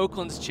have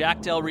Oakland's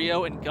Jack Del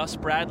Rio and Gus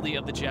Bradley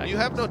of the Jaguars.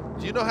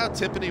 Do you know how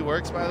timpani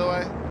works, by the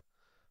way?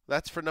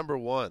 That's for number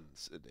 1,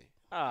 Sydney.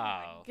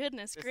 Oh.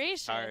 Goodness This is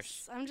gracious.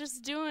 harsh. I'm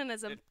just doing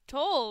as I'm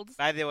told.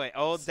 By the way,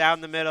 old down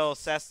the middle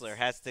Sessler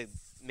has to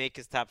make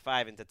his top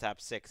 5 into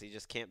top 6. He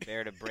just can't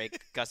bear to break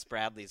Gus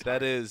Bradley's heart.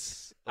 That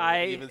is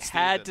I even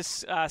had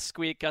Steven. to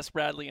squeak Gus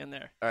Bradley in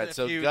there. All right, A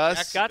so few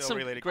Gus Got some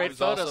related great who's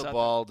photos also up.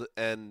 bald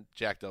and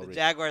Jack Del The Rio.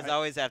 Jaguars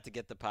always have to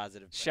get the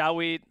positive. Shall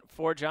we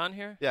for John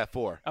here? Yeah,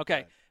 4.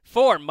 Okay.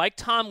 4, Mike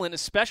Tomlin,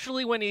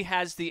 especially when he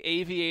has the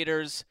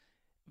Aviators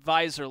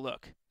visor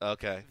look.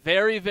 Okay.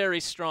 Very, very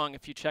strong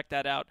if you check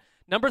that out.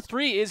 Number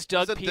 3 is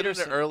Doug Didn't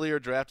Peterson. an earlier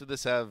draft of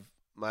this have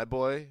my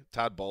boy,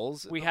 Todd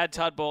Bowles? We had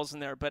Todd Bowles in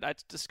there, but I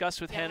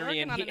discussed with Yeah, we're Henry,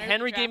 working and on an early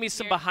Henry gave draft me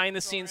some here.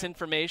 behind-the-scenes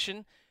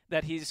information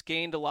that he's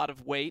gained a lot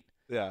of weight,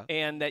 Yeah.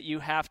 and that you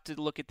have to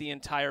look at the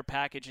entire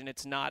package, and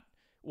it's not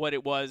what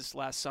it was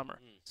last summer.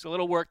 So a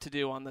little work to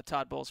do on the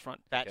Todd Bowles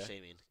front. Fat Okay.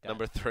 shaming. Got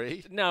Number it.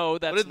 3? No,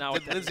 that's Did not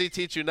what that is. Lindsay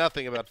teach you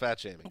nothing about fat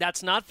shaming?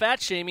 That's not fat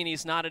shaming.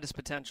 He's not at his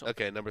potential.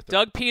 Okay, number 3.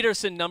 Doug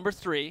Peterson, number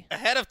 3.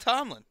 Ahead of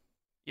Tomlin.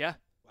 Yeah.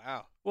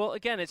 Wow. Well,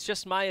 again, it's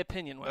just my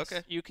opinion, Wes.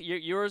 Okay.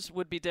 Yours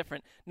would be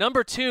different.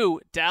 Number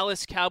 2,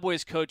 Dallas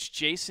Cowboys coach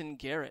Jason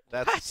Garrett.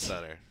 That's a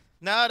center.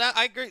 No,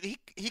 I agree.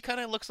 He kind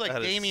of looks like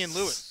That is Damian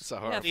Lewis. So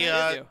Yeah, hard. thank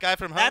The you. guy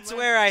from That's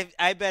Homeland. where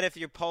I bet if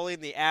you're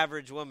polling the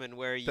average woman,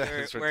 where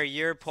That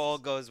your is poll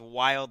goes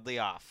wildly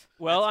off.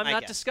 Well, That's I'm my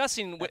not guess.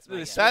 discussing That's my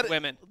this guess. with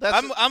women.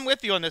 I'm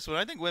with you on this one.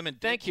 I think women.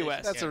 Thank you,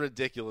 Wes. That's a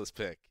ridiculous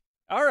pick.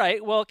 All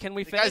right. Well, can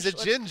we The finish? guy's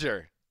a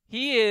ginger.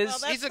 He is. Well,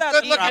 that's He's a not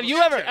good the looking have you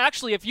problem. ever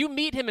actually? If you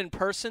meet him in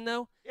person,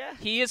 though, Yeah.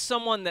 he is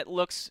someone that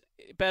looks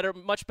better,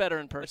 much better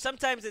in But person.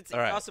 sometimes it's All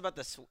right. also about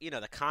the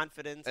the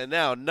confidence. And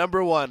now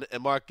number 1,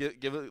 and Mark,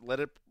 give it, let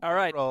it All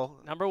right. roll.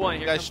 Number 1. You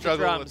Here guys comes the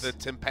struggle drums. with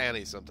the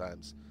timpani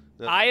sometimes.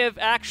 I have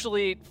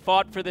actually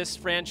fought for this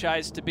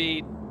franchise to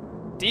be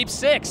deep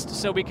sixth,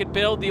 so we could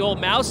build the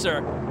old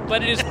Mouser.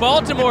 But it is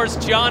Baltimore's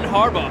John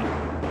Harbaugh.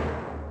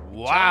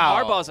 Wow.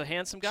 John Harbaugh's a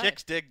handsome guy.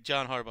 Chicks dig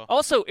John Harbaugh.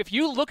 Also, if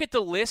you look at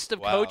the list of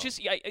Wow. coaches,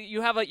 you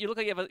look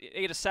like you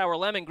ate a sour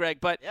lemon, Greg.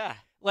 But Yeah.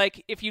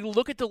 like, if you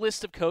look at the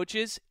list of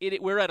coaches,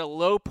 we're at a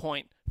low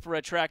point for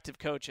attractive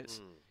coaches.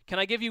 Can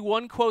I give you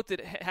one quote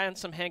that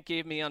Handsome Hank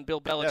gave me on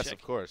Bill Belichick? Yes,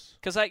 of course.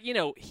 Because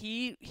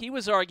he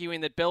was arguing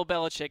that Bill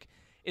Belichick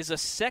is a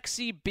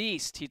sexy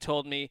beast. He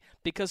told me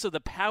because of the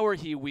power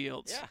he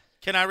wields. Yeah.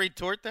 Can I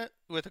retort that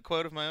with a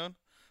quote of my own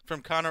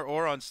from Connor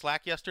Orr on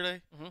Slack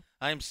yesterday? Mm-hmm.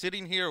 I am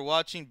sitting here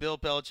watching Bill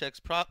Belichick's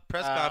press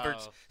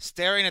conference, Oh.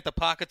 staring at the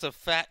pockets of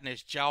fat in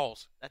his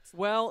jowls.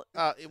 Well,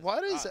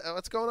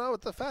 What's going on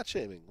with the fat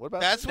shaming? What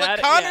about That's that?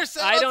 what Connor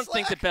said I on don't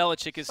think Slack. that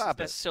Belichick is Stop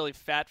it. necessarily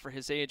fat for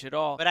his age at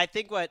all. But I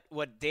think what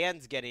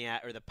Dan's getting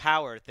at, or the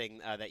power thing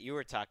that you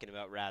were talking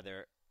about,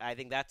 rather, I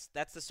think that's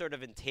the sort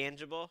of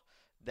intangible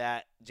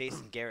that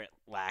Jason Garrett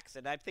lacks,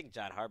 and I think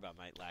John Harbaugh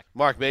might lack.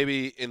 Mark,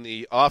 maybe in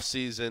the off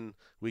season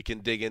we can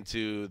dig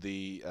into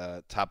the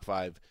top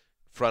 5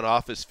 front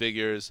office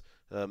figures.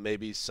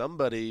 Maybe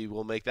somebody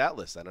will make that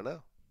list. I don't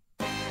know.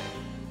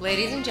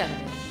 Ladies and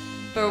gentlemen,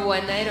 for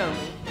one night only,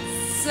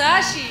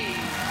 Sashi!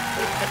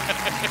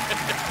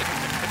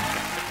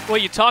 Well,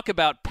 you talk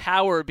about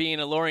power being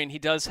alluring. He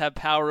does have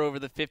power over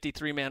the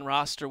 53-man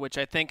roster, which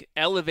I think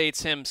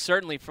elevates him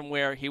certainly from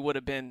where he would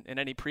have been in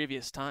any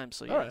previous time.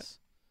 So, yes. All right.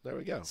 There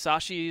we go.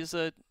 Sashi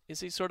is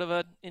he sort of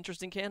an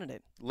interesting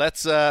candidate?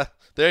 Let's there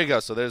you go.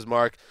 So there's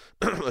Mark.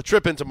 A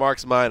trip into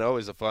Mark's mind,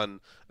 always a fun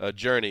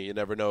journey. You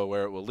never know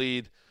where it will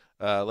lead.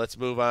 Let's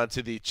move on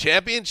to the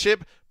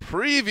championship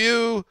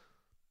preview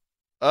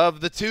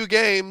of the 2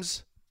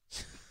 games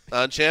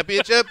on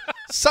Championship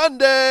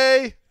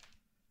Sunday.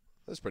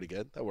 That's pretty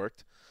good. That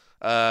worked.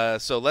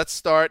 So let's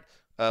start.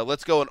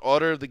 Let's go in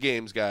order of the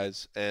games,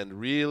 guys, and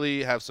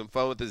really have some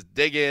fun with this.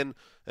 Dig in,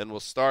 and we'll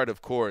start,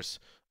 of course,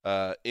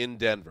 in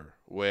Denver,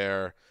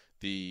 where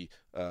the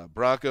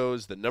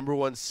Broncos, the number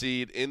 1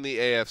 seed in the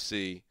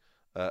AFC,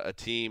 a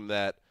team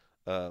that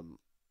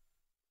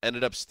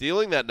ended up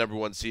stealing that number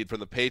 1 seed from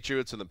the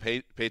Patriots, and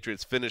the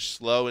Patriots finished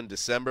slow in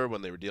December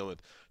when they were dealing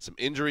with some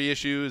injury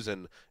issues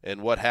and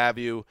what have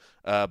you.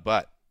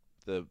 But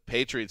the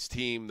Patriots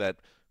team that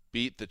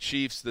beat the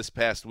Chiefs this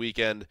past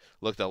weekend.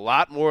 Looked a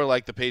lot more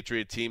like the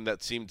Patriot team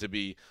that seemed to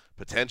be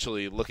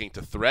potentially looking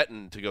to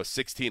threaten to go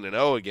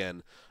 16-0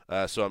 again.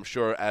 So I'm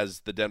sure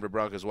as the Denver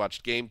Broncos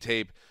watched game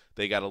tape,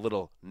 they got a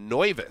little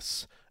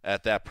nervous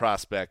at that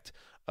prospect.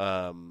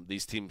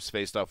 These teams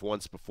faced off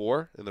once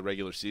before in the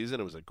regular season.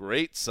 It was a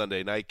great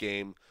Sunday night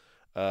game,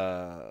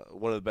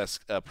 one of the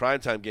best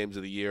primetime games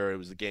of the year. It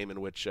was the game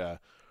in which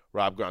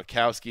Rob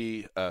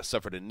Gronkowski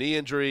suffered a knee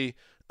injury,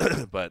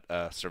 but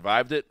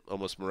survived it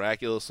almost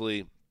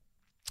miraculously.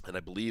 And I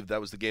believe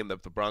that was the game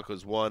that the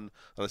Broncos won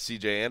on a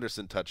C.J.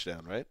 Anderson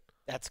touchdown, right?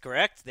 That's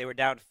correct. They were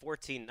down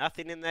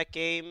 14-0 in that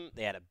game.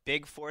 They had a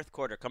big fourth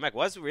quarter comeback. It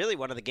was really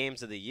one of the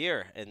games of the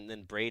year. And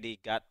then Brady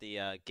got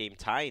the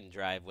game-tying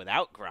drive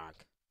without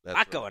Gronk. That's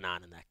right. Going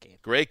on in that game.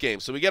 Great game.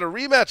 So we get a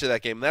rematch of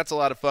that game. That's a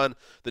lot of fun.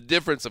 The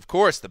difference, of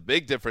course, the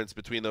big difference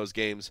between those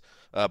games,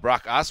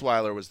 Brock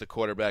Osweiler was the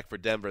quarterback for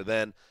Denver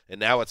then, and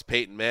now it's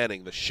Peyton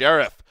Manning, the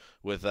sheriff,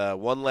 with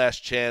one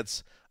last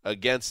chance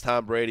against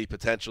Tom Brady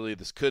potentially.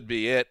 This could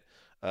be it.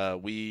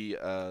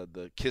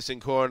 The Kissing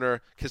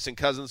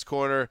Cousins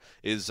corner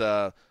is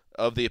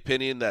of the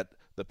opinion that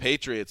the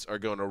Patriots are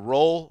going to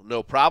roll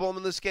no problem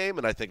in this game,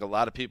 and I think a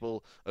lot of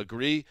people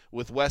agree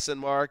with Wes and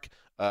Mark.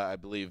 I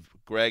believe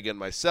Greg and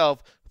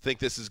myself think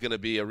this is going to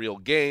be a real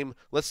game.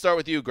 Let's start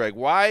with you, Greg.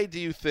 Why do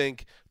you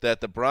think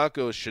that the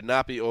Broncos should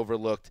not be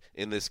overlooked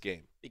in this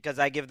game? Because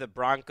I give the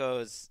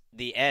Broncos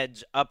the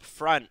edge up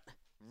front,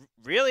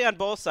 really on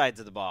both sides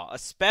of the ball,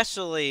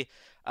 especially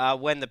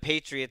when the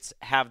Patriots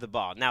have the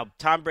ball. Now,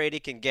 Tom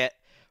Brady can get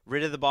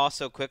rid of the ball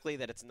so quickly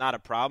that it's not a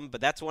problem, but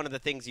that's one of the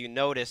things you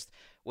noticed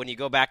when you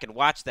go back and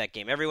watch that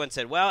game. Everyone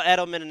said, well,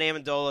 Edelman and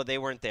Amendola, they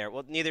weren't there.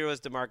 Well, neither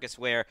was DeMarcus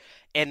Ware.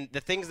 And the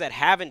things that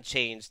haven't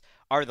changed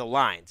are the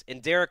lines.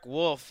 And Derek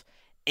Wolfe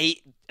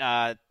ate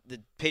the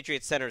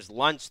Patriots center's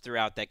lunch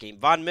throughout that game.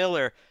 Von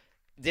Miller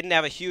didn't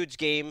have a huge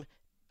game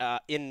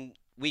in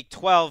Week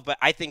 12, but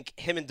I think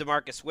him and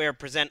DeMarcus Ware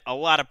present a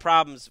lot of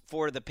problems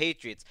for the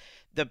Patriots.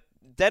 The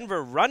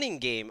Denver running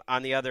game,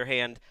 on the other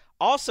hand,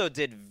 also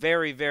did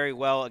very, very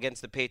well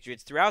against the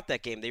Patriots throughout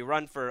that game. They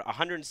run for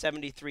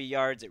 173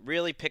 yards. It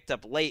really picked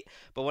up late.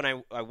 But when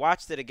I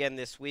watched it again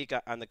this week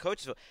on the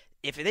coaches,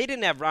 if they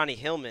didn't have Ronnie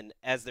Hillman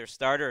as their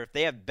starter, if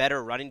they have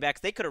better running backs,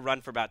 they could have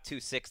run for about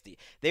 260.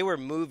 They were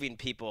moving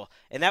people,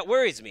 and that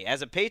worries me.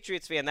 As a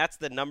Patriots fan, that's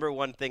the number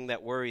one thing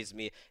that worries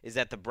me, is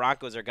that the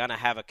Broncos are going to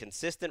have a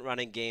consistent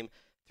running game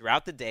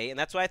throughout the day, and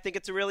that's why I think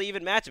it's a really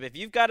even matchup. If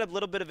you've got a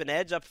little bit of an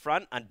edge up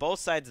front on both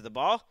sides of the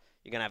ball,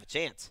 you're going to have a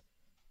chance.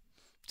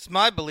 It's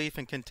my belief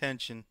and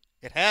contention.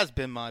 It has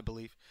been my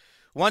belief.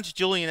 Once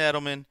Julian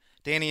Edelman,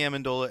 Danny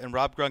Amendola, and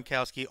Rob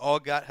Gronkowski all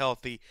got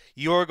healthy,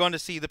 you're going to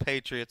see the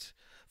Patriots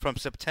from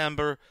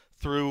September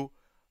through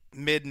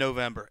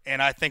mid-November.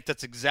 And I think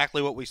that's exactly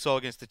what we saw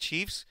against the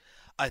Chiefs.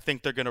 I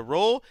think they're going to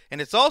roll.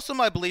 And it's also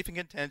my belief and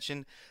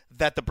contention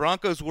that the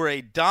Broncos were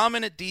a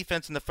dominant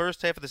defense in the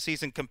first half of the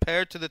season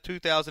compared to the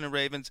 2000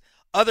 Ravens.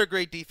 Other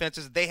great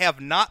defenses, they have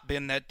not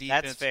been that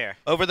defense. That's fair.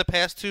 Over the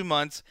past 2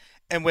 months.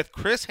 And with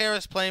Chris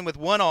Harris playing with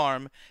one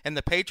arm and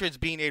the Patriots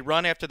being a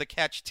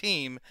run-after-the-catch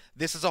team,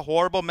 this is a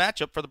horrible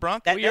matchup for the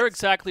Broncos. Well, you're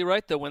exactly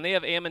right, though. When they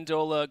have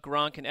Amendola,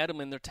 Gronk, and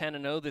Edelman, they're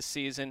 10-0 this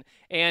season.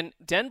 And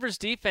Denver's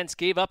defense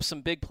gave up some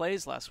big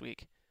plays last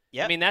week.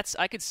 Yep. I mean,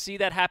 I could see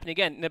that happen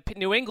again.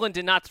 New England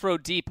did not throw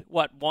deep,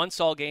 once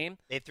all game?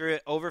 They threw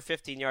it over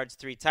 15 yards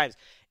 3 times.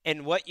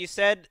 And what you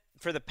said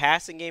for the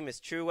passing game is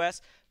true,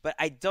 Wes, but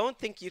I don't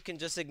think you can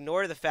just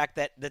ignore the fact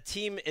that the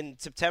team in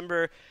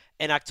September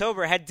and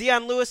October had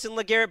Dion Lewis and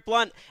LeGarrette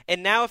Blount,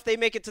 and now if they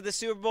make it to the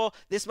Super Bowl,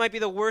 this might be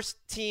the worst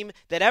team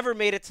that ever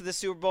made it to the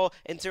Super Bowl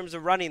in terms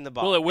of running the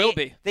ball. Well, it will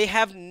be. They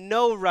have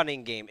no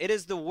running game. It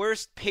is the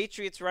worst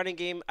Patriots running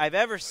game I've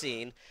ever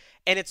seen,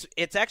 and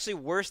it's actually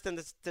worse than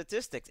the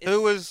statistics.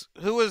 Who was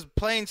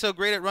playing so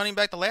great at running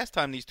back the last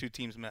time these two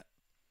teams met?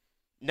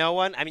 No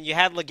one. I mean, you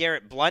had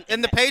LeGarrette Blount.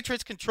 And the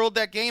Patriots controlled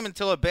that game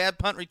until a bad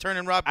punt return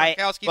and Rob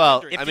Gronkowski.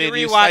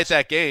 You cite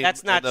that game.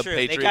 That's not true.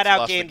 Patriots they got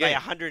outgained by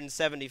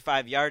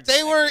 175 yards.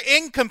 They were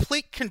in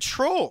complete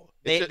control.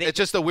 It's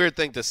just a weird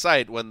thing to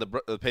cite when the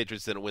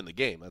Patriots didn't win the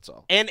game. That's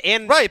all.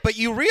 And right, but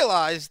you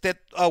realize that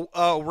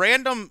a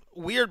random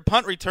weird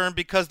punt return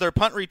because their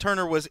punt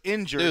returner was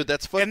injured. Dude,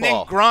 that's football. And then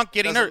Gronk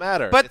getting Doesn't hurt.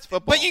 matter. But it's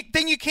football.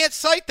 then you can't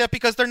cite that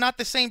because they're not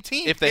the same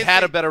team. If they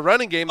had a better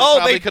running game, they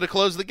probably could have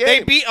closed the game.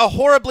 They beat a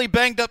horribly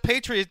banged up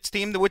Patriots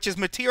team, which is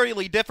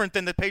materially different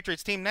than the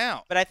Patriots team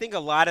now. But I think a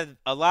lot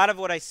of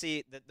what I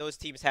see that those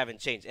teams haven't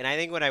changed. And I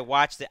think when I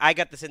watched it, I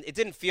got this. It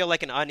didn't feel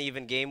like an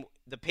uneven game.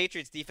 The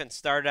Patriots defense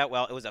started out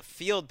well. It was a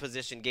field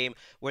position game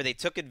where they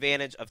took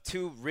advantage of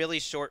 2 really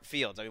short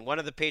fields. I mean, one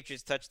of the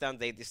Patriots touchdowns,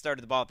 they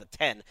started the ball at the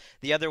 10.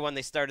 The other one,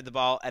 they started the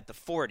ball at the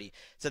 40.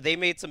 So they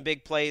made some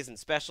big plays in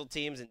special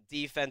teams and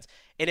defense.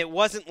 And it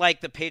wasn't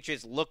like the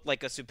Patriots looked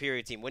like a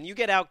superior team. When you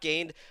get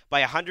outgained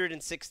by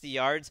 160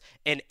 yards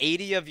and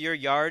 80 of your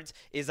yards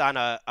is on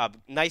a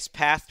nice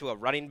pass to a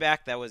running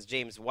back, that was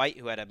James White,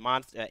 who had a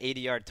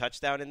 80-yard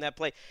touchdown in that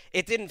play,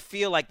 it didn't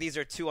feel like these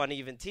are 2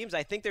 uneven teams.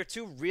 I think they're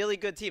 2 really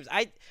good teams.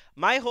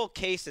 My whole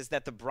case is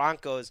that the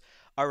Broncos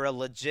are a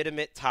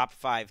legitimate top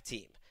 5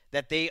 team,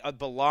 that they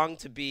belong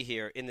to be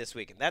here in this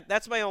weekend.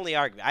 That's my only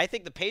argument. I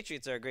think the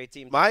Patriots are a great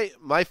team.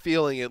 My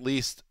feeling, at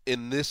least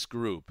in this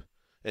group,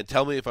 and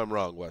tell me if I'm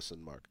wrong, Wes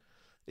and Mark,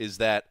 is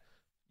that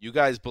you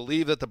guys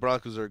believe that the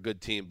Broncos are a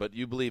good team, but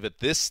you believe at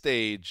this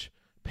stage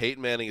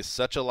Peyton Manning is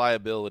such a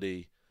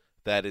liability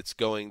that it's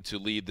going to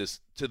lead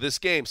to this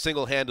game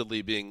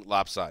single-handedly being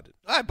lopsided.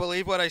 I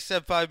believe what I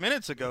said 5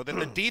 minutes ago, that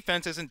the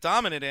defense isn't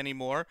dominant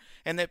anymore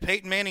and that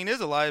Peyton Manning is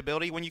a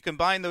liability. When you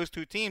combine those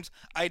two teams,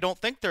 I don't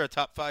think they're a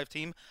top 5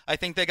 team. I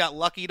think they got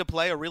lucky to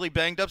play a really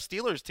banged-up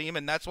Steelers team,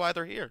 and that's why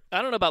they're here.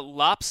 I don't know about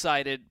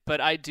lopsided,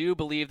 but I do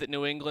believe that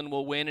New England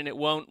will win, and it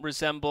won't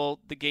resemble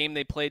the game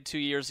they played 2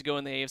 years ago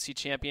in the AFC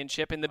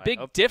Championship. And the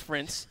big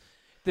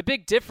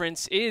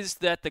difference is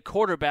that the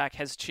quarterback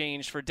has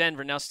changed for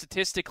Denver. Now,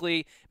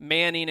 statistically,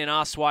 Manning and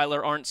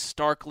Osweiler aren't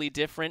starkly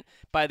different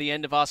by the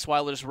end of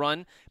Osweiler's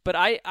run. But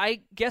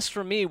I guess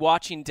for me,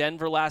 watching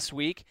Denver last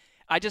week,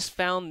 I just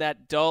found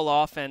that dull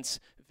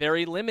offense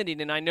very limiting.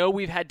 And I know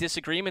we've had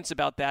disagreements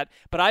about that,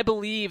 but I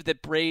believe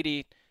that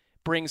Brady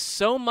brings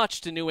so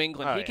much to New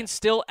England. He can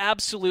still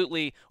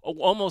absolutely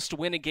almost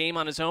win a game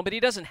on his own, but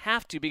he doesn't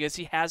have to because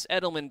he has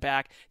Edelman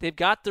back. They've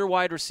got their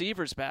wide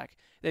receivers back.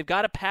 They've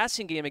got a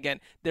passing game again.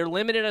 Are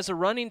limited as a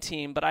running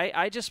team, but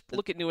I just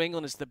look at New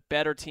England as the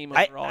better team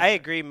overall. I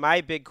agree.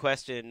 My big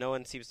question, no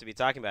one seems to be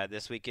talking about it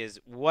this week, is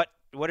what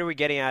are we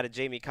getting out of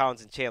Jamie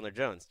Collins and Chandler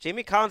Jones?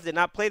 Jamie Collins did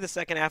not play the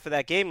second half of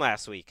that game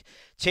last week.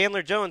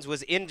 Chandler Jones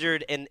was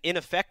injured and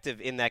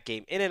ineffective in that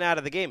game, in and out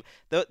of the game.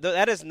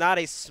 That is not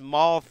a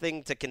small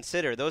thing to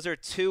consider. Those are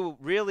two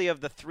really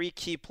of the 3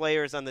 key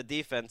players on the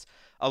defense,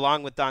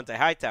 along with Dante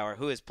Hightower,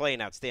 who is playing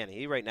outstanding.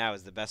 He right now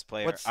is the best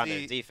player on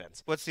their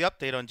defense. What's the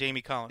update on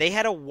Jamie Collins? They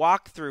had a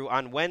walkthrough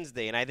on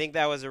Wednesday, and I think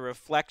that was a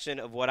reflection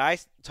of what I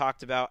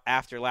talked about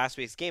after last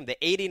week's game. The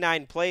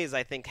 89 plays,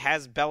 I think,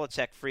 has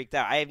Belichick freaked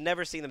out. I have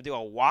never seen them do a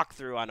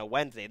walkthrough on a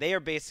Wednesday. They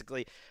are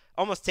basically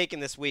almost taking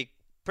this week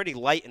pretty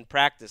light in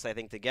practice, I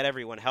think, to get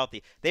everyone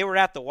healthy. They were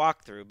at the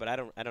walkthrough, but I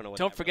don't know what.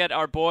 Don't forget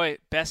our boy,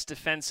 best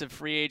defensive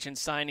free agent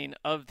signing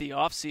of the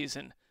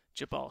offseason,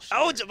 Jabal Shears.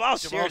 Oh, Jabal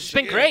Shears. It's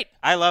been great.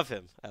 I love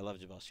him. I love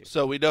Jabal Shears.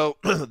 So we know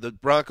the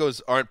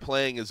Broncos aren't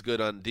playing as good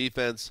on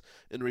defense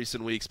in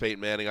recent weeks. Peyton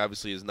Manning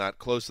obviously is not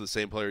close to the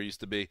same player he used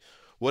to be.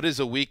 What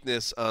is a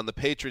weakness on the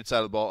Patriots side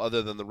of the ball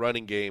other than the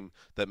running game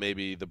that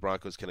maybe the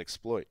Broncos can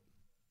exploit?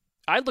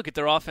 I look at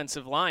their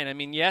offensive line. I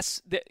mean,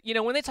 yes,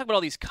 when they talk about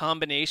all these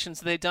combinations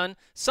that they've done,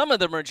 some of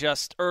them are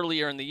just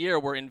earlier in the year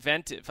were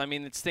inventive. I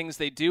mean, it's things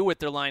they do with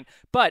their line.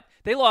 But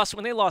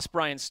when they lost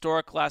Brian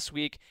Stork last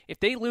week, if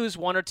they lose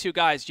 1 or 2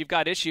 guys, you've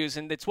got issues.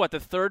 And it's the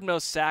 3rd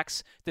most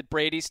sacks that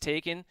Brady's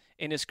taken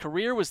in his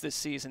career was this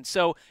season.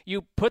 So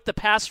you put the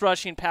pass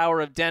rushing power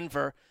of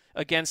Denver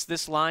against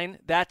this line,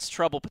 that's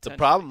trouble potential. The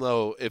problem,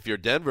 though, if you're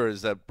Denver,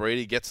 is that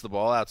Brady gets the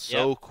ball out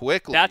so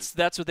quickly.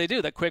 That's what they do.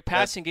 That quick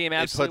passing game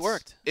absolutely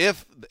worked.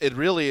 If it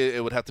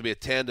would have to be a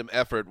tandem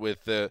effort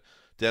with the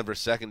Denver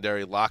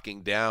secondary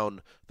locking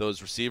down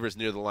those receivers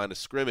near the line of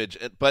scrimmage.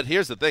 But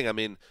here's the thing. I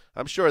mean,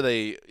 I'm sure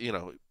they,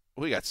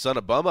 we got son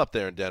of bum up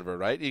there in Denver,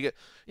 right?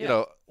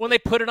 When they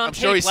put it on I'm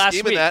tape sure he's last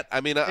scheming week, that. I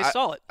mean, they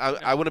saw it.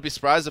 I wouldn't be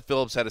surprised if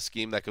Phillips had a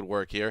scheme that could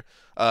work here.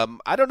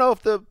 I don't know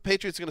if the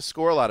Patriots are going to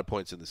score a lot of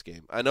points in this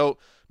game. I know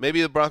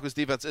maybe the Broncos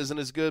defense isn't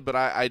as good, but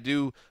I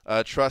do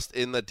trust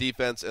in the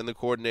defense and the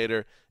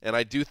coordinator, and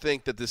I do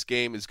think that this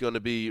game is going to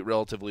be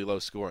relatively low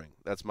scoring.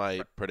 That's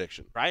my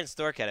prediction. Brian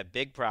Stork had a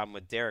big problem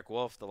with Derek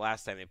Wolfe the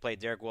last time they played.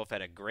 Derek Wolfe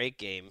had a great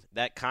game.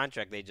 That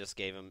contract they just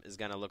gave him is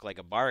going to look like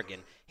a bargain.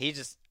 He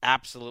just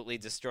absolutely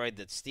destroyed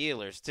the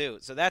Steelers too.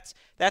 So that's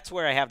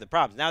where I have the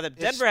problems. Now that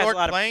Denver has a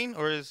lot of playing,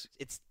 or is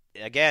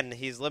again,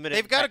 he's limited.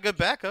 They've got a good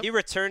backup. He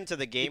returned to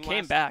the game. He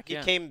came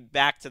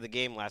back to the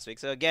game last week.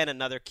 So again,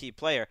 another key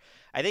player.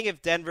 I think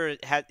if Denver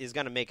is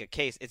going to make a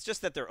case, it's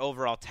just that their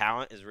overall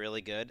talent is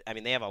really good. I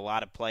mean, they have a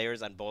lot of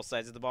players on both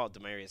sides of the ball.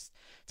 Demaryius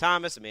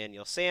Thomas,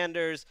 Emmanuel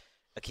Sanders,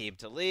 Aqib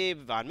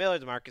Talib, Von Miller,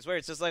 DeMarcus Ware.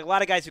 It's just like a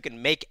lot of guys who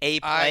can make a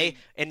play,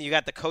 and you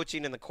got the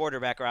coaching and the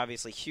quarterback are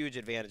obviously huge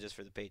advantages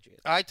for the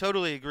Patriots. I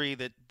totally agree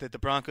that the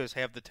Broncos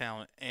have the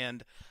talent,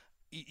 and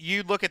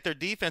you look at their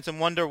defense and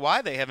wonder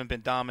why they haven't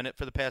been dominant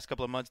for the past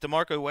couple of months.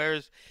 DeMarcus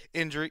Ware's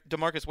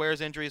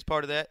injury is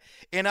part of that.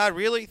 And I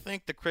really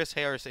think the Chris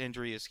Harris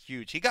injury is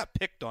huge. He got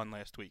picked on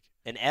last week.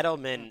 And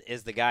Edelman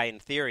is the guy in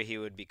theory he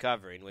would be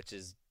covering, which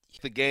is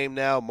the game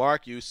now.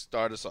 Mark, you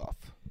start us off.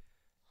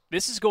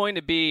 This is going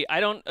to be, I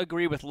don't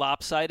agree with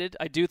lopsided.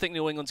 I do think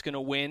New England's going to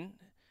win,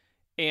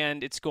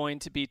 and it's going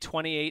to be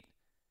 28-18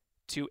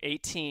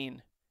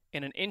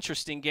 in an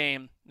interesting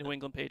game, New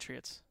England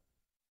Patriots.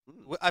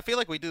 I feel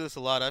like we do this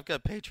a lot. I've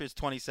got Patriots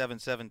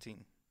 27-17.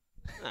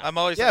 I'm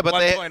always but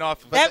 1 point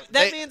off.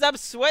 That means I'm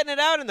sweating it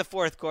out in the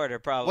fourth quarter,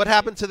 probably. What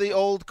happened to the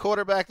old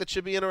quarterback that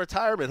should be in a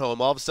retirement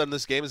home? All of a sudden,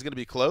 this game is going to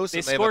be close,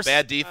 and they have a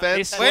bad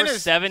defense. They scored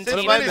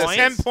 17 points.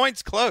 10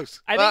 points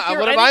close. What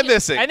am I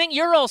missing? I think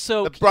you're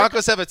also. The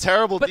Broncos have a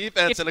terrible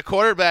defense and a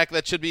quarterback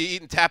that should be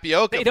eating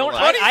tapioca. They don't.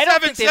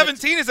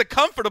 27-17 is a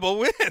comfortable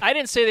win. I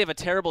didn't say they have a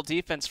terrible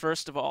defense,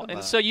 first of all,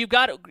 and so you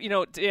got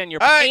Dan, you're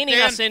painting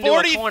us into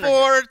a corner.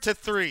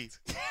 44-3.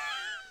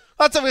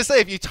 That's what I'm going to say.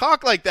 If you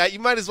talk like that, you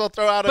might as well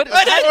throw out a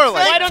score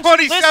why like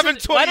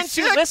 27-26. Why don't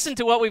you listen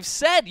to what we've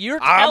said? You're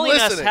telling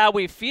us how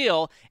we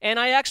feel, and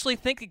I actually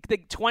think the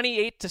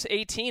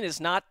 28-18 is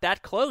not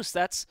that close.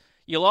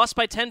 You lost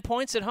by 10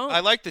 points at home.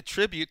 I like the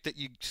tribute that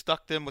you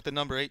stuck them with the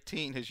number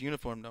 18, his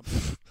uniform number.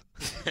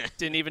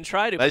 Didn't even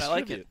try to, nice but I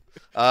like tribute.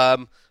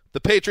 The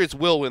Patriots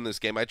will win this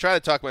game. I tried to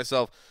talk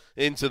myself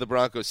into the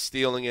Broncos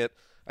stealing it.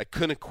 I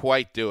couldn't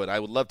quite do it. I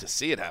would love to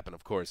see it happen,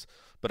 of course.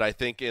 But I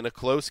think in a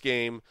close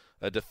game,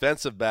 a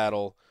defensive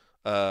battle,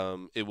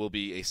 it will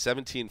be a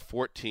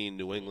 17-14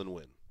 New England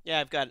win. Yeah,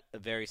 I've got a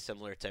very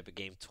similar type of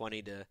game,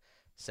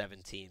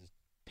 20-17.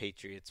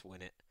 Patriots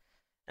win it.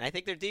 And I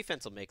think their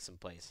defense will make some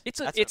plays.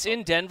 It's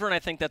in Denver, and I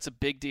think that's a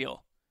big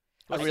deal.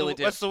 I really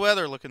do. What's the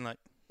weather looking like?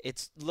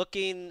 It's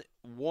looking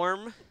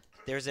warm.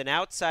 There's an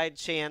outside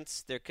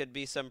chance there could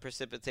be some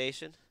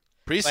precipitation.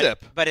 Precip.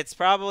 But it's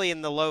probably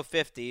in the low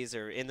 50s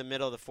or in the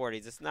middle of the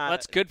 40s. It's not.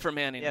 That's good for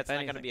Manning. Yeah, it's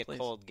not going to be a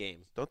cold game.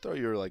 Don't throw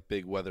your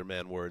big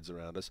weatherman words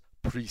around us.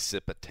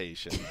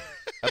 Precipitation.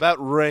 How about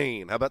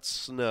rain? How about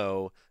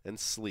snow and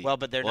sleet? Well,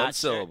 but they're One not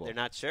syllable. sure. They're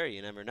not sure.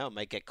 You never know. It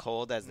might get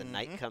cold as the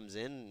night comes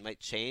in. It might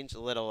change. A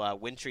little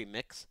wintry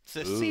mix. It's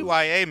a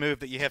CYA move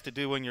that you have to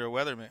do when you're a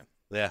weatherman.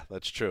 Yeah,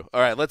 that's true. All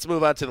right, let's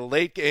move on to the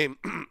late game.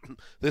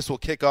 This will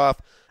kick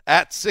off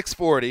at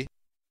 6:40.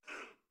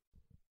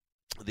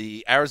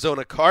 The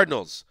Arizona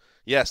Cardinals.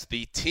 Yes,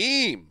 the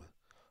team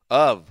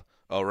of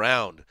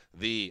around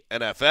the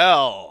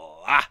NFL.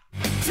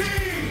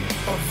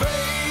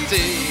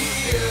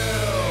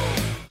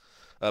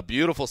 A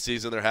beautiful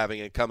season they're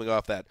having, and coming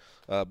off that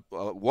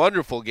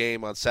wonderful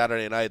game on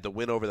Saturday night, the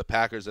win over the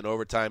Packers in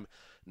overtime.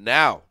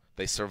 Now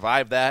they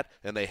survive that,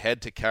 and they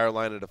head to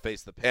Carolina to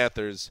face the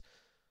Panthers.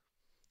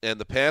 And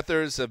the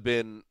Panthers have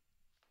been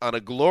on a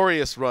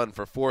glorious run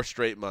for 4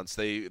 straight months.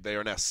 They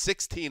are now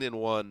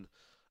 16-1.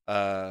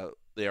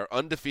 They are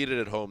undefeated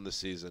at home this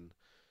season.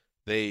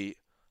 They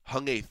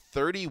hung a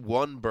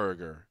 31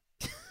 burger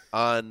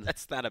on.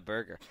 That's not a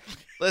burger.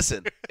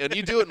 Listen, and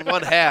you do it in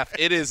one half,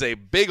 it is a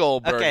big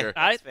old burger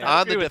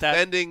on the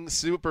defending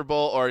Super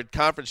Bowl or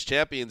conference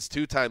champions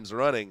 2 times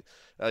running.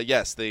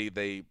 Yes,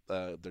 their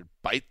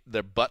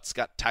butts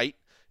got tight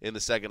in the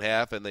second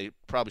half, and they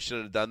probably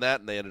shouldn't have done that,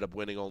 and they ended up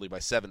winning only by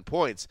 7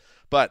 points.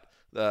 But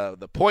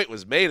the point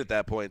was made at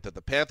that point that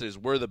the Panthers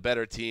were the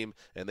better team,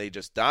 and they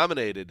just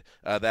dominated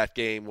that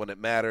game when it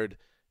mattered,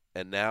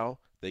 and now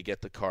they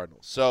get the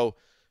Cardinals. So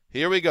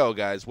here we go,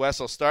 guys.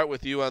 Wes, I'll start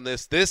with you on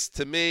this. This,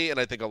 to me, and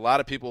I think a lot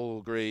of people will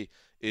agree,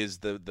 is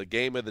the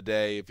game of the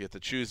day if you have to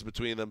choose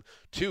between them.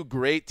 2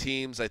 great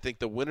teams. I think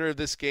the winner of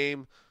this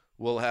game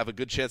will have a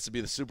good chance to be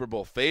the Super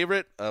Bowl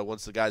favorite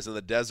once the guys in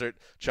the desert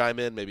chime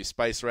in, maybe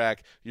Spice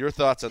Rack. Your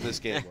thoughts on this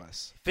game,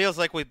 Wes? Feels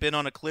like we've been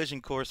on a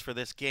collision course for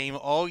this game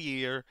all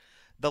year.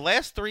 The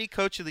last 3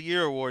 Coach of the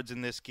Year awards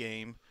in this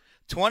game,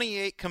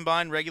 28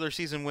 combined regular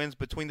season wins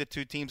between the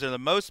 2 teams, are the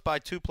most by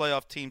 2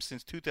 playoff teams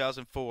since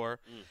 2004.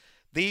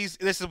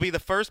 This will be the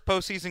first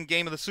postseason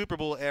game of the Super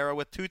Bowl era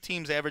with 2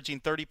 teams averaging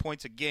 30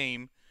 points a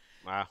game.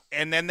 Wow.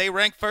 And then they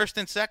rank first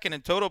and second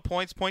in total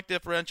points, point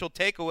differential,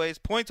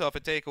 takeaways, points off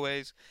of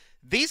takeaways.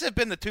 These have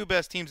been the 2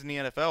 best teams in the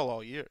NFL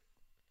all year.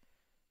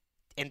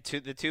 And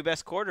the 2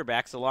 best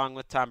quarterbacks along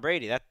with Tom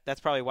Brady.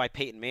 That's probably why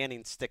Peyton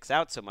Manning sticks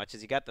out so much,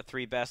 is you got the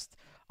 3 best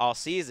all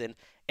season.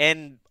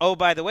 And, oh,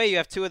 by the way, you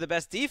have 2 of the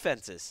best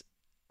defenses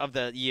of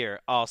the year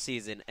all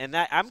season. And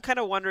that I'm kind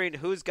of wondering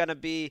who's going to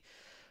be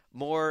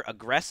more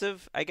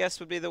aggressive, I guess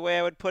would be the way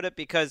I would put it,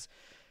 because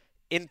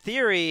in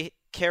theory,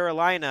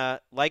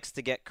 Carolina likes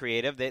to get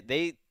creative.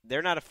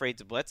 They're not afraid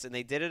to blitz, and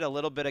they did it a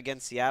little bit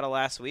against Seattle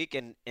last week,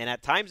 and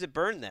at times it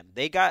burned them.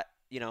 They got,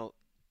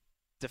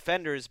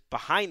 defenders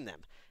behind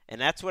them. And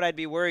that's what I'd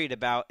be worried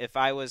about if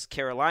I was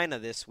Carolina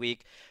this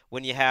week,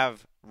 when you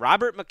have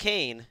Robert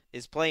McCain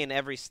is playing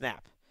every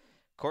snap.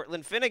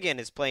 Cortland Finnegan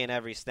is playing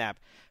every snap.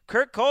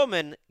 Kurt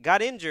Coleman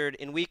got injured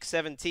in Week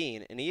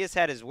 17, and he has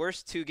had his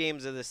worst 2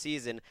 games of the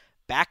season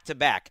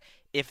back-to-back.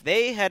 If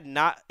they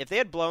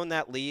had blown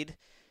that lead,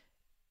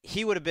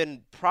 he would have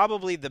been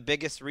probably the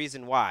biggest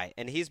reason why,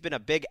 and he's been a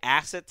big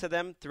asset to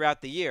them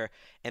throughout the year.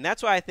 And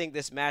that's why I think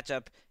this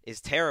matchup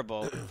is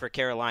terrible for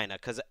Carolina,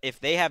 because if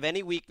they have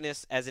any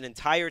weakness as an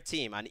entire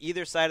team on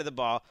either side of the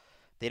ball,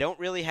 they don't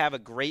really have a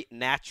great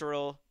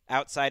natural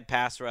outside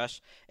pass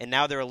rush, and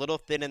now they're a little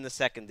thin in the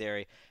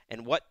secondary.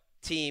 And what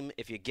team,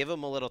 if you give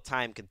them a little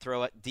time, can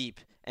throw it deep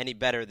any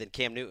better than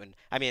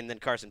than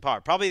Carson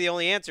Palmer? Probably the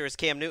only answer is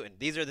Cam Newton.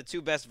 These are the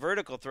 2 best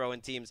vertical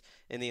throwing teams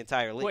in the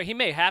entire league. Well, he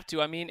may have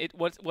to. I mean,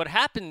 what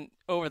happened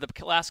over the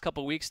last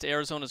couple of weeks to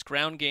Arizona's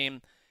ground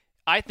game,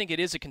 I think it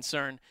is a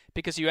concern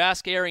because you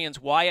ask Arians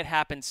why it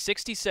happened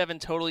 67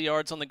 total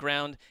yards on the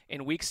ground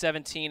in Week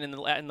 17 in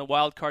the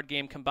wild card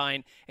game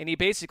combined, and he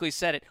basically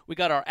said it. We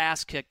got our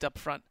ass kicked up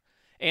front.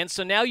 And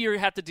so now you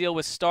have to deal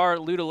with Star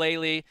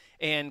Lutulele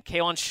and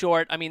Kaelon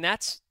Short. I mean,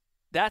 that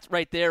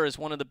right there is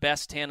one of the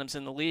best tandems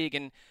in the league.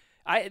 And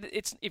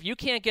if you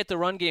can't get the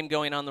run game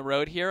going on the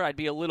road here, I'd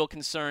be a little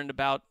concerned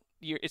about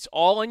it's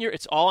all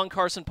on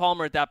Carson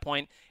Palmer at that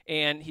point,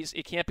 and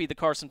it can't be the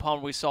Carson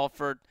Palmer we saw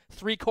for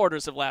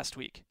 3/4 of last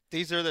week.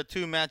 These are the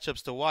two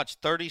matchups to watch.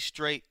 30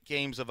 straight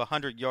games of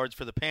 100 yards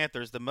for the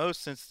Panthers, the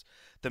most since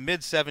the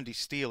mid-'70s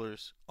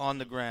Steelers on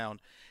the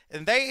ground.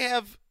 And they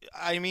have,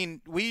 I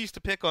mean, we used to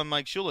pick on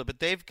Mike Shula,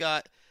 but they've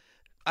got,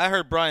 I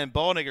heard Brian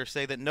Baldinger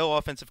say that no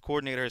offensive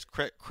coordinator has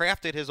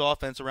crafted his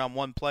offense around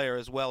one player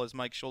as well as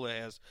Mike Shula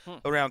has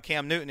around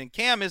Cam Newton. And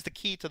Cam is the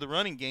key to the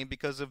running game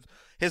because of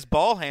his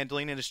ball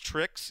handling and his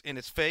tricks and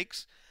his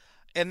fakes.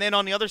 And then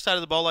on the other side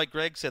of the ball, like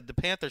Greg said, the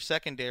Panther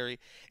secondary.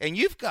 And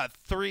you've got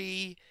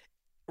 3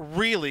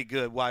 really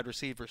good wide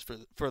receivers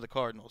for the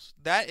Cardinals.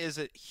 That is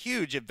a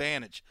huge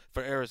advantage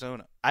for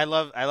Arizona. I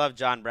love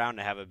John Brown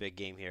to have a big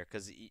game here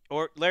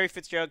or Larry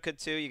Fitzgerald could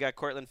too. You got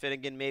Cortland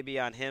Finnegan maybe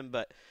on him,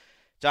 but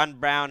John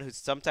Brown, who's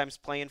sometimes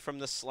playing from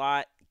the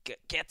slot,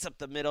 gets up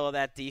the middle of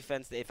that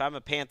defense. If I'm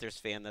a Panthers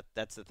fan,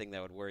 that's the thing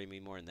that would worry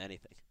me more than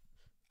anything.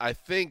 I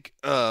think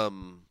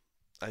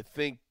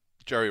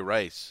Jerry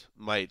Rice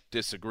might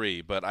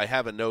disagree, but I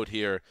have a note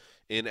here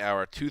in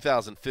our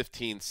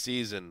 2015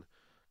 season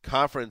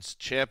conference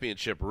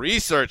championship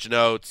research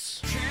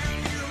notes.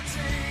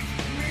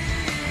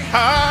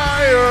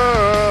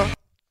 Higher.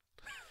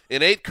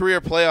 In 8 career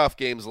playoff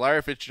games,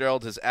 Larry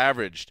Fitzgerald has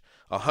averaged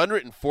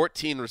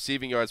 114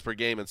 receiving yards per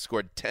game and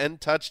scored 10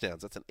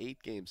 touchdowns. That's in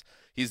 8 games.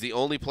 He's the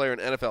only player in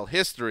NFL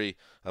history,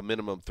 a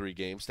minimum 3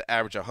 games, to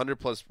average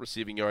 100-plus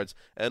receiving yards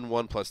and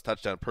 1+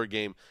 touchdown per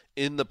game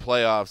in the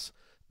playoffs.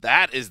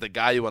 That is the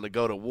guy you want to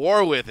go to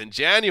war with in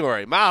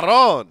January.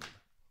 Maron.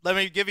 Let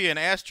me give you an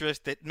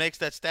asterisk that makes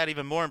that stat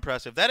even more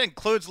impressive. That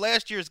includes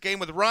last year's game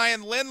with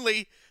Ryan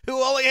Lindley,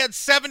 who only had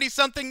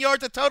 70-something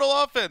yards of total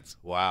offense.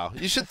 Wow.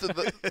 We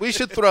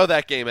should throw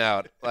that game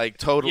out, like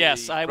totally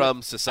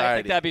from society. I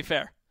think that'd be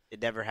fair.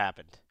 It never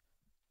happened.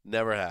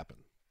 Never happened.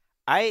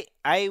 I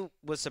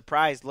was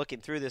surprised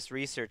looking through this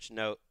research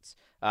notes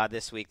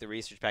this week, the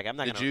research pack. I'm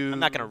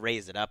not gonna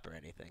raise it up or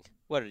anything.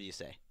 What did you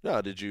say? No,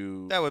 did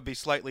you? That would be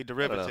slightly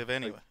derivative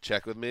anyway. Like,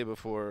 check with me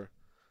before,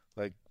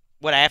 like.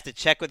 What, I have to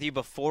check with you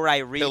before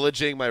I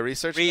pillaging my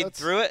research notes?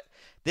 Through it?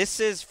 This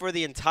is for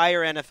the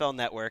entire NFL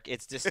Network.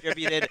 It's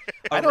distributed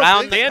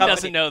around the Dan company.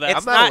 doesn't know that.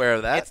 I'm not aware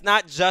of that. It's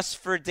not just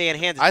for Dan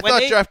Hansen. I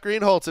thought Jeff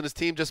Greenholz and his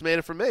team just made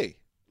it for me.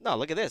 No,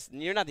 look at this.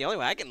 You're not the only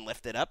one. I can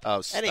lift it up.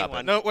 Oh, stop Anyone.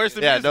 it. No, where's the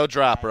music? No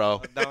drop,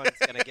 bro. No one's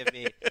going to give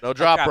me no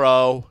drop,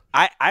 bro.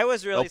 I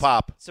was really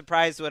pop.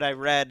 surprised when I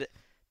read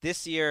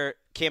this year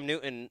Cam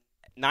Newton,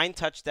 9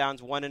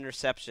 touchdowns, 1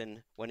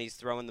 interception when he's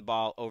throwing the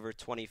ball over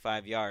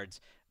 25 yards.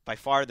 By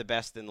far the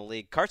best in the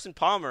league. Carson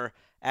Palmer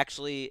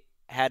actually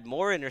had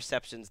more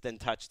interceptions than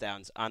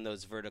touchdowns on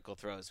those vertical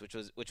throws, which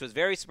was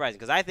very surprising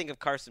because I think of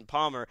Carson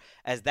Palmer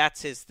as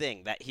that's his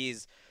thing, that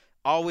he's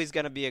always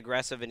going to be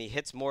aggressive and he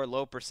hits more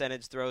low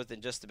percentage throws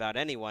than just about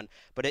anyone.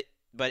 But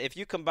if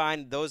you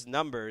combine those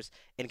numbers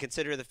and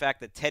consider the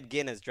fact that Ted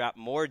Ginn has dropped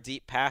more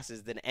deep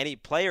passes than any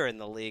player in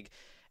the league,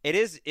 it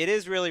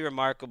is really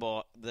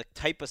remarkable the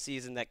type of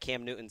season that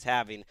Cam Newton's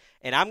having.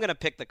 And I'm going to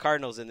pick the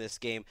Cardinals in this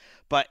game,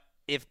 but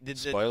if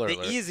the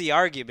easy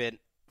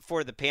argument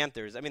for the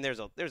Panthers, I mean, there's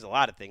a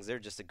lot of things. They're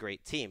just a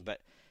great team,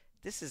 but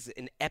this is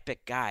an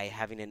epic guy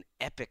having an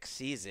epic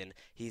season.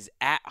 He's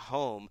at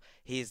home.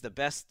 He's the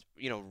best,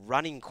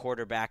 running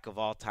quarterback of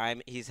all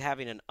time. He's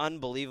having an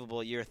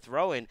unbelievable year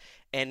throwing,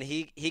 and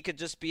he could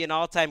just be an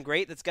all-time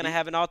great that's going to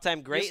have an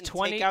all-time great and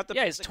take out the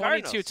he's 22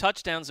 Cardinals.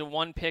 Touchdowns and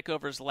 1 pick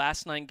over his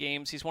last 9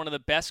 games. He's one of the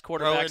best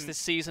quarterbacks this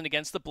season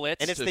against the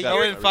blitz. And it's the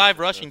year 5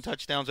 rushing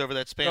touchdowns over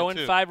that span,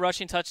 too. 5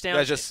 rushing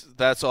touchdowns.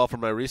 That's all from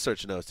my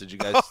research notes. Did you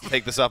guys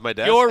take this off my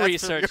desk? Your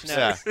research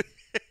notes. Yeah.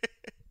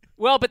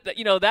 Well, but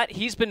that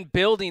he's been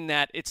building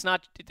that. It's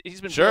not.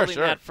 He's been building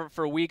that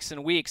for weeks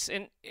and weeks.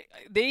 And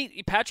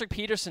Patrick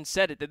Peterson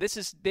said it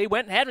that they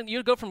went ahead and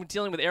you go from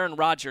dealing with Aaron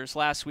Rodgers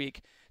last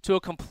week to a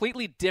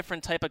completely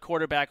different type of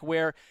quarterback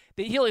where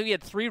he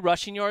had 3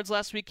 rushing yards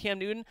last week, Cam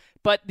Newton.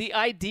 But the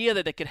idea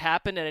that it could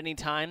happen at any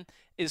time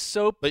is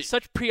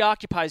such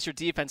preoccupies your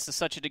defense to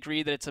such a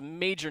degree that it's a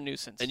major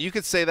nuisance. And you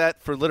could say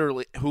that for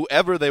literally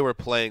whoever they were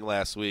playing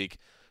last week.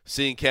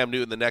 Seeing Cam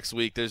Newton the next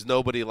week, there's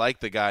nobody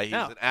like the guy. He's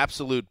an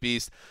absolute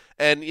beast.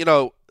 And,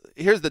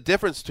 here's the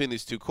difference between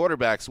these two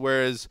quarterbacks,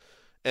 whereas –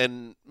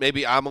 and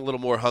maybe I'm a little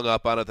more hung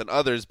up on it than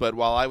others, but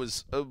while I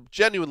was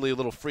genuinely a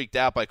little freaked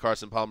out by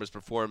Carson Palmer's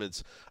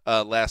performance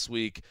last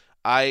week,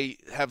 I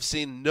have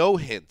seen no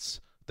hints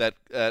that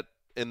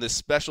in this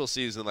special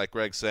season, like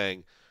Greg's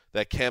saying,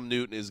 that Cam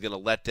Newton is going to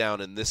let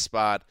down in this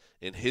spot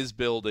in his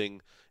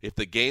building. If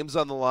the game's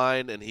on the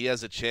line and he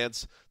has a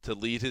chance to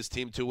lead his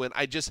team to win,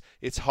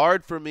 it's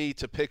hard for me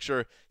to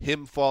picture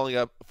him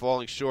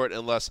falling short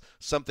unless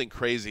something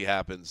crazy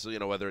happens,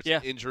 whether it's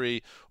an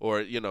injury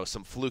or,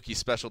 some fluky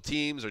special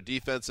teams or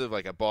defensive,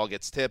 like a ball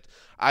gets tipped.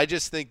 I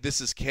just think this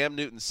is Cam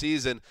Newton's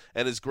season,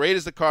 and as great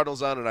as the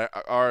Cardinals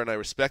are, and I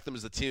respect them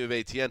as the team of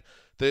ATN,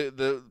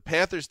 the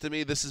Panthers, to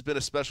me, this has been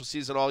a special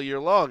season all year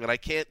long, and I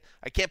can't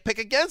pick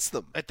against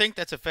them. I think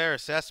that's a fair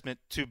assessment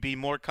to be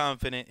more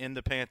confident in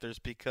the Panthers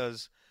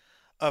because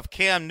of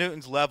Cam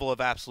Newton's level of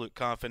absolute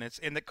confidence,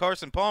 and that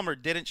Carson Palmer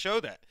didn't show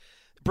that.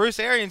 Bruce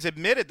Arians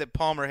admitted that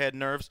Palmer had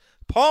nerves.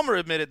 Palmer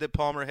admitted that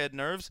Palmer had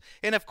nerves,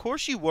 and of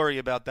course you worry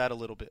about that a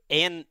little bit.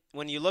 And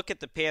when you look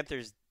at the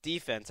Panthers'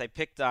 defense, I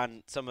picked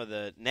on some of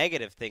the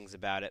negative things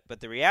about it,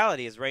 but the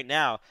reality is right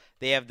now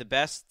they have the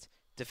best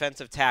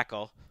defensive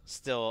tackle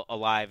still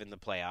alive in the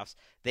playoffs.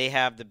 They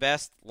have the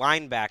best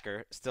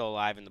linebacker still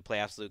alive in the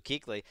playoffs, Luke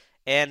Kuechly.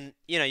 And,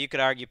 you could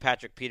argue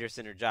Patrick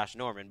Peterson or Josh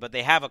Norman, but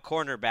they have a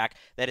cornerback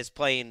that is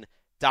playing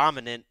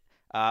dominant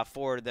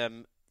for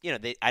them.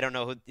 I don't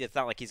know who. It's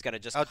not like he's going to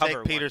just cover one guy.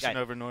 I'll take Peterson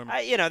over Norman.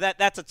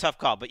 That's a tough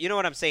call. But you know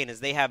what I'm saying is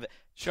they have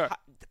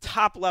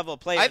top-level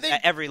players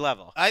at every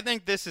level. I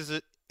think this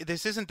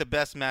isn't the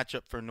best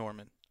matchup for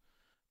Norman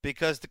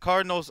because the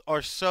Cardinals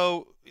are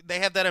they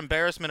have that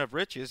embarrassment of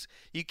riches.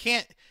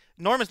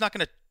 Norman's not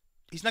going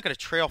to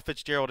trail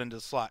Fitzgerald into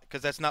the slot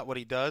because that's not what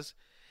he does.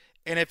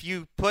 And if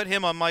you put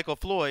him on Michael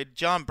Floyd,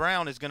 John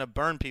Brown is going to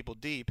burn people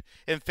deep,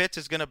 and Fitz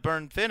is going to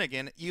burn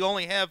Finnegan. You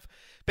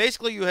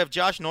have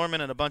Josh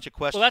Norman and a bunch of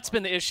questions. Well, that's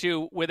been the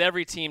issue with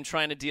every team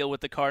trying to deal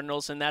with the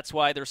Cardinals, and that's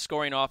why their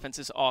scoring offense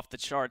is off the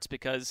charts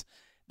because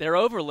they're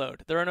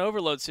overload. They're an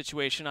overload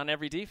situation on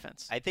every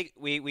defense. I think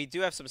we do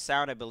have some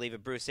sound, I believe,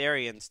 of Bruce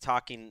Arians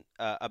talking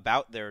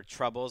about their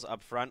troubles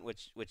up front,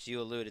 which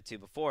you alluded to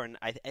before, and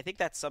I think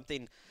that's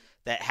something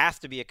that has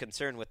to be a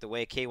concern with the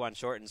way K'Wan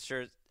Short and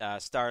Star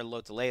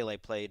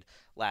Lotulelei played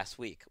last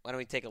week. Why don't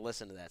we take a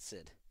listen to that,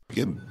 Sid?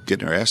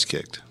 Getting our ass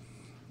kicked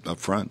up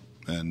front,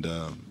 and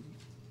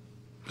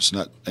it's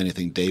not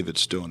anything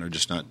David's doing. There's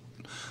just not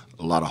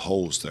a lot of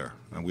holes there,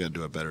 and we got to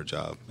do a better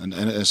job. And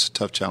it's a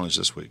tough challenge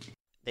this week.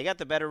 They got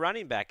the better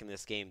running back in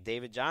this game,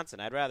 David Johnson.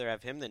 I'd rather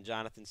have him than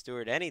Jonathan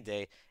Stewart any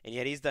day, and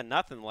yet he's done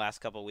nothing the last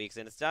couple of weeks,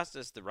 and it's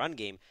just the run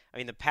game. I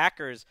mean, the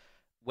Packers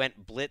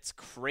went blitz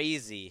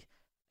crazy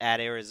at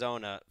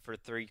Arizona for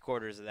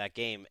 3/4 of that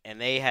game,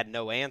 and they had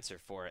no answer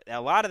for it. A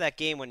lot of that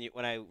game, when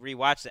I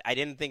rewatched it, I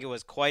didn't think it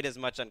was quite as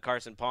much on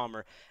Carson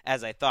Palmer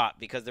as I thought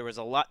because there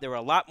were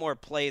a lot more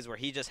plays where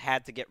he just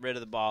had to get rid of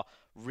the ball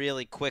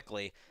really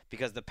quickly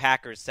because the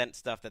Packers sent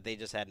stuff that they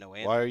just had no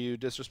answer. Why are you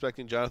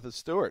disrespecting Jonathan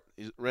Stewart?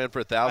 He ran for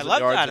 1,000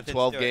 yards in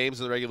 12 games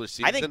in the regular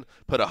season,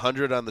 put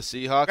 100 on the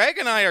Seahawks. Greg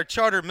and I are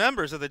charter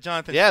members of the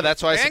Jonathan Stewart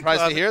that's why I'm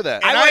surprised to hear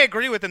that. And I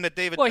agree with him that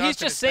David Johnson he's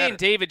just saying better.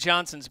 David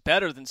Johnson's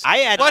better than Stewart.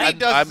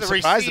 I'm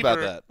surprised about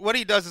that. What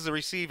he does as a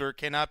receiver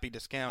cannot be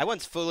discounted. I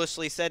once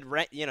foolishly said,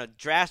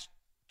 draft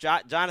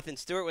Jonathan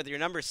Stewart with your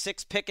number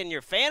 6 pick in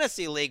your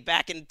fantasy league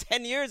back in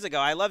 10 years ago.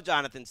 I love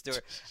Jonathan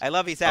Stewart. I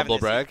love he's having humble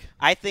brag.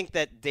 I think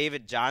that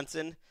David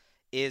Johnson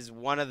is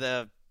one of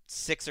the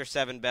 6 or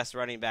 7 best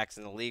running backs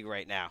in the league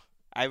right now.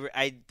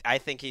 I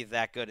think he's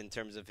that good in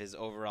terms of his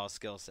overall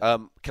skill set.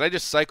 Can I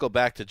just cycle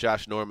back to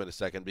Josh Norman a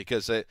second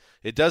because it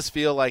does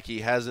feel like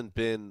he hasn't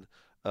been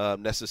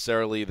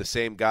necessarily the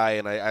same guy.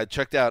 And I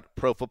checked out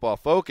Pro Football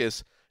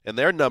Focus, and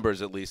their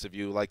numbers, at least, if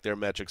you like their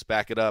metrics,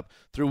 back it up.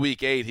 Through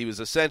Week 8, he was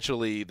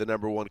essentially the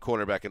number 1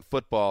 cornerback in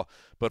football.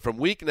 But from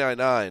Week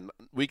 9 on,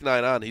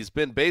 he's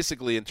been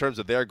basically, in terms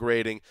of their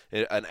grading,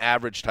 an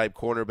average-type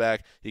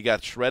cornerback. He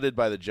got shredded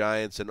by the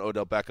Giants and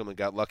Odell Beckham and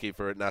got lucky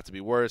for it not to be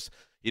worse.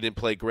 He didn't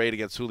play great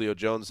against Julio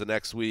Jones the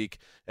next week,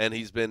 and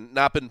he's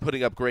not been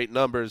putting up great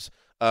numbers,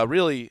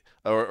 really,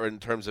 or in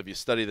terms of you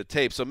study the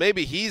tape. So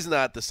maybe he's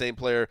not the same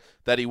player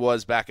that he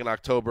was back in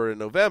October and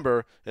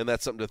November, and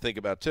that's something to think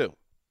about too.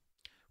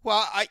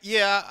 Well,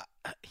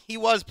 he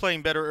was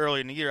playing better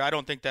early in the year. I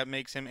don't think that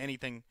makes him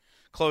anything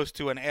close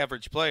to an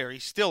average player.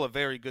 He's still a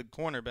very good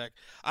cornerback.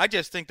 I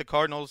just think the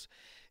Cardinals,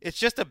 it's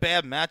just a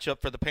bad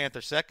matchup for the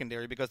Panthers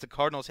secondary because the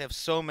Cardinals have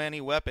so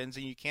many weapons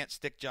and you can't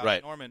stick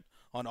Josh Norman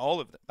on all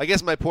of them. I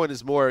guess my point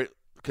is more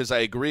because I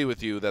agree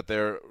with you that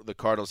the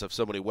Cardinals have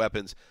so many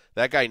weapons.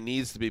 That guy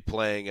needs to be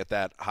playing at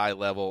that high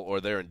level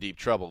or they're in deep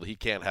trouble. He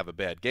can't have a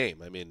bad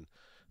game. I mean,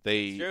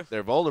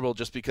 they're vulnerable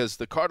just because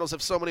the Cardinals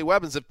have so many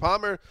weapons. If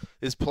Palmer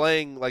is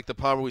playing like the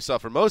Palmer we saw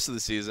for most of the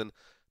season,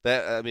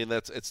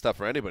 it's tough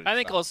for anybody. I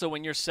think also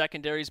when your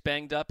secondary's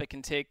banged up, it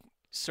can take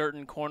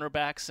certain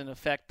cornerbacks and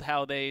affect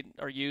how they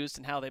are used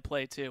and how they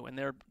play too, and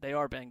they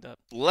are banged up.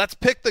 Let's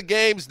pick the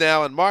games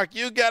now, and Mark,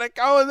 you got it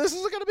going. This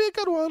is going to be a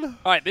good one.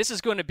 All right, this is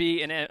going to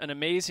be an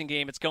amazing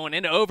game. It's going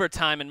into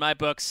overtime in my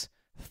books,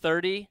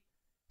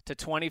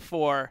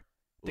 30-24.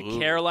 The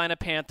Carolina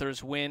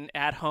Panthers win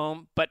at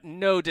home, but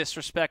no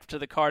disrespect to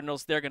the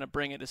Cardinals. They're going to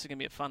bring it. This is going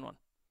to be a fun one.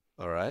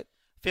 All right.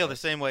 Feel the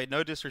same way.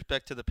 No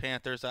disrespect to the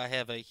Panthers. I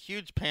have a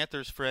huge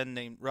Panthers friend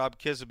named Rob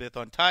Kizabeth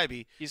on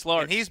Tybee. He's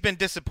large. And he's been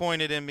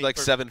disappointed in me. Like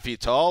 7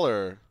 feet tall,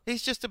 or?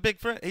 He's just a big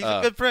friend. He's a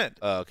good friend.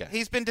 Oh, okay.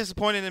 He's been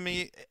disappointed in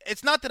me.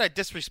 It's not that I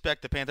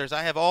disrespect the Panthers.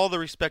 I have all the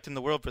respect in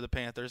the world for the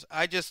Panthers.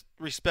 I just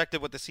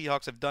respected what the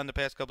Seahawks have done the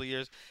past couple of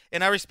years,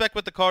 and I respect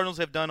what the Cardinals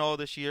have done all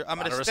this year. I'm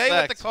going to stay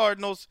with the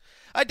Cardinals.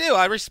 I do.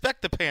 I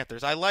respect the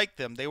Panthers. I like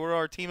them. They were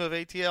our team of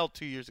ATL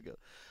 2 years ago.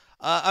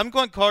 I'm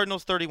going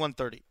Cardinals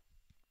 31-30.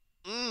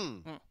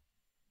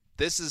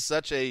 This is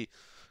such a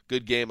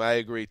good game. I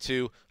agree,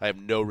 too. I have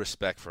no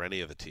respect for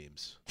any of the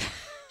teams,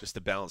 just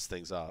to balance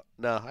things out.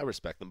 No, I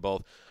respect them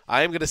both.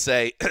 I am going to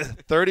say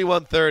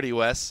 31-30,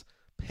 Wes.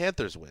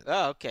 Panthers win.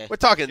 Oh, okay. We're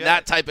talking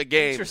that type of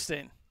game.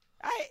 Interesting.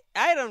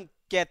 I don't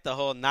get the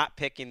whole not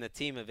picking the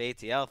team of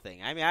ATL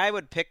thing. I mean, I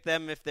would pick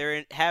them if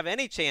they have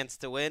any chance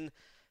to win.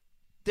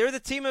 They're the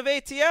team of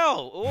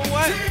ATL.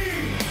 What?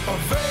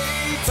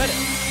 But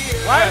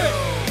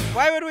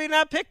why would we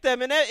not pick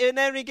them in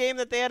every game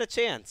that they had a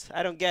chance?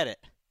 I don't get it.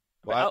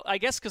 Well, I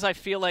guess because I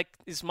feel like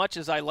as much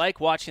as I like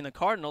watching the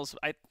Cardinals,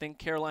 I think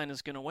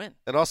Carolina's going to win.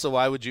 And also,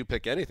 why would you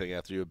pick anything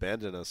after you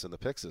abandoned us in the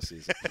picks this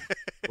season?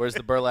 Where's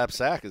the burlap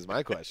sack is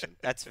my question.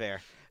 That's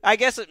fair. I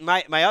guess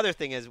my other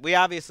thing is we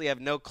obviously have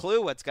no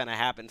clue what's going to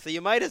happen, so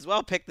you might as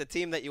well pick the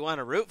team that you want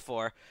to root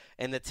for,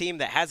 and the team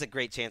that has a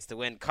great chance to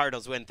win.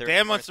 Cardinals win 34-31.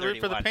 Dan wants to root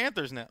for the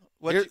Panthers now.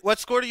 What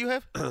score do you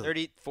have?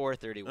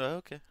 34-31. Oh,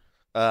 okay.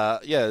 Are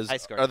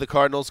the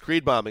Cardinals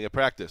creed bombing at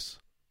practice?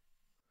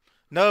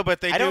 No,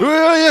 but they do.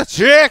 Will you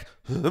check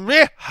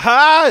me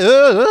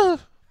higher?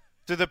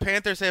 Do the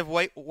Panthers have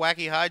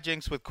wacky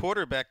hijinks with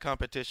quarterback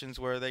competitions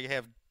where they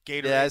have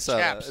Gatorade Yeah, I saw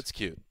chaps? that. It's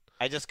cute.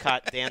 I just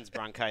caught Dan's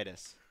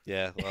bronchitis.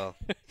 Yeah, well.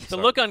 The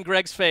look on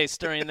Greg's face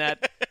during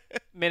that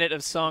minute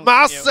of song.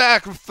 My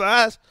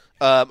sacrifice.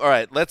 All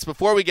right,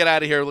 before we get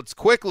out of here, let's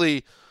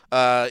quickly,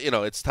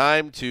 it's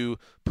time to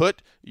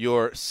put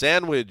your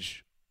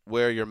sandwich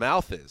where your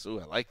mouth is.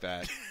 Ooh, I like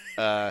that.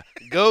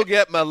 Go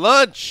get my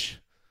lunch,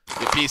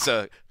 you piece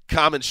of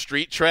common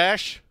street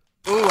trash.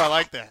 Ooh, I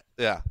like that.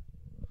 Yeah.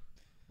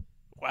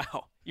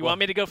 Wow. You want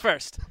me to go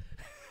first?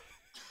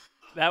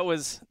 That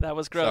was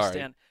gross, Sorry.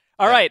 Dan.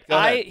 All right. Go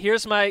ahead.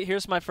 Here's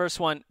my first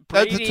one.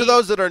 Brady, To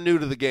those that are new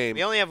to the game.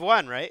 We only have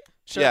one, right?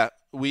 Sure. Yeah,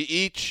 we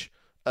each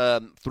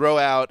throw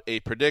out a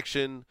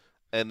prediction,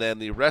 and then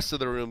the rest of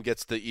the room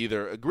gets to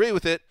either agree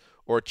with it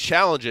or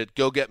challenge it.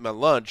 Go get my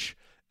lunch.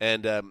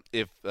 And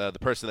if the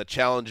person that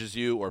challenges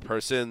you or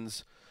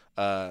persons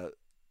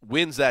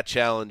wins that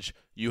challenge,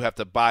 you have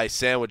to buy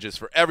sandwiches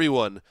for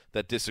everyone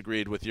that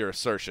disagreed with your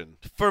assertion.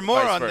 For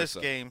more on versa.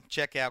 this game,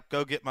 check out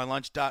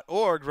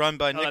gogetmylunch.org, run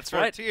by Nick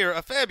Fortier,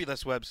 a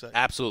fabulous website.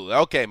 Absolutely.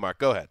 Okay, Mark,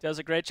 go ahead. Does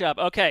a great job.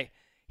 Okay,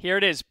 here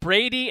it is.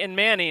 Brady and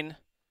Manning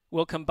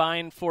will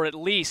combine for at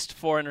least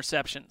 4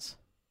 interceptions.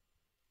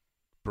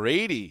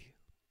 Brady.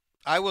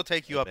 I will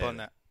take you up on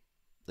that.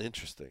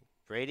 Interesting.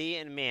 Brady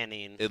and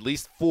Manning. At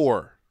least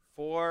 4.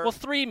 4. Well,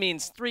 3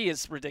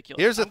 is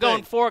ridiculous. Here's the I'm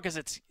going 4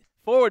 because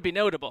 4 would be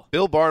notable.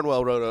 Bill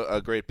Barnwell wrote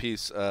a great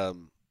piece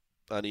on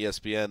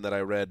ESPN that I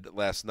read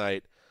last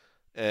night,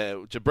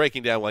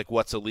 breaking down like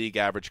what's a league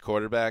average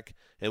quarterback.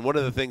 And one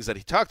of the things that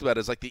he talked about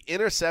is like the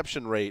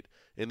interception rate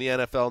in the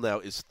NFL now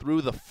is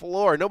through the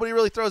floor. Nobody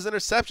really throws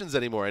interceptions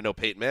anymore. I know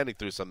Peyton Manning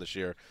threw some this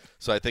year,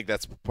 so I think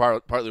that's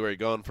partly where you're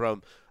going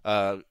from,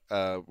 what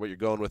you're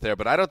going with there.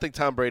 But I don't think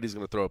Tom Brady's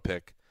going to throw a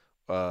pick,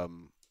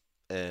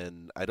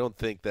 and I don't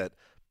think that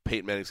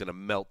Peyton Manning's going to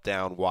melt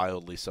down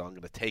wildly, so I'm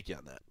going to take you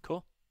on that.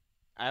 Cool.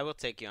 I will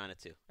take you on it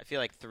too. I feel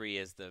like 3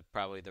 is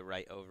probably the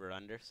right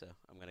over/under, so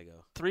I'm gonna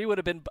go. 3 would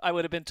have been. I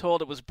would have been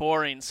told it was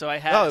boring, so I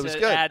had it was to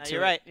good. add to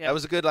You're it. right. Yeah. That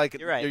was a good.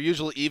 You're right. You're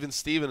usually even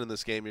Steven in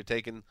this game. You're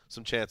taking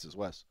some chances,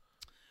 Wes.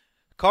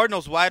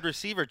 Cardinals wide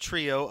receiver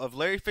trio of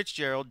Larry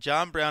Fitzgerald,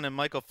 John Brown, and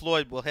Michael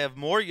Floyd will have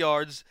more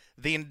yards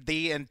than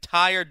the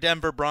entire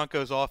Denver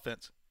Broncos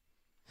offense.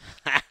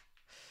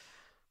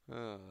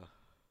 Oh,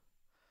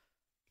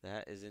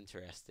 that is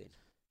interesting.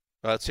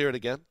 Let's hear it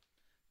again.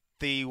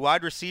 The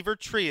wide receiver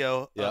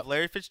trio of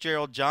Larry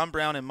Fitzgerald, John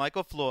Brown, and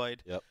Michael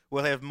Floyd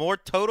will have more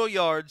total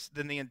yards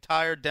than the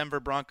entire Denver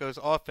Broncos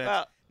offense.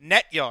 Well,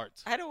 net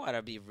yards. I don't want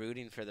to be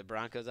rooting for the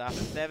Broncos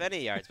offense to have any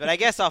yards, but I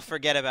guess I'll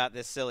forget about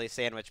this silly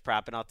sandwich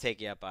prop, and I'll take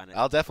you up on it.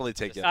 I'll definitely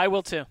take you. I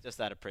will too. Just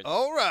out of principle.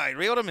 All right,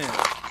 reel them in.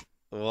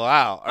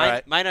 Wow. All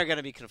right. Mine are going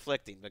to be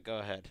conflicting, but go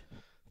ahead.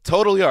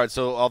 Total yards.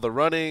 So all the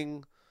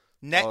running.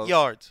 Net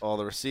yards. All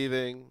the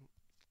receiving.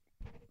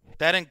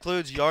 That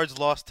includes yards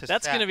lost to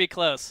That's sack. going to be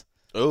close.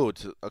 Oh,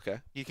 okay.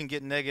 You can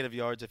get negative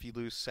yards if you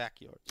lose sack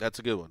yards. That's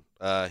a good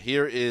one.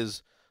 Here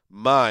is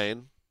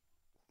mine.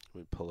 Let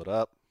me pull it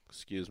up.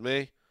 Excuse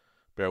me.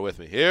 Bear with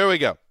me. Here we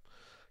go.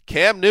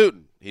 Cam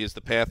Newton. He is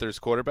the Panthers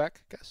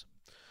quarterback, guys.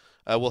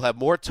 Will have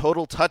more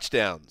total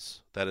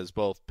touchdowns, that is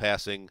both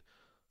passing,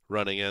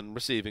 running, and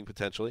receiving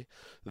potentially,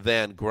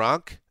 than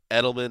Gronk,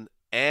 Edelman,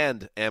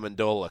 and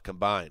Amendola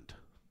combined.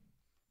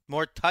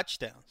 More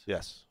touchdowns.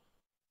 Yes.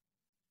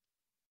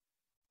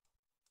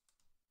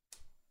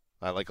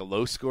 I like a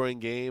low-scoring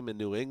game in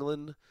New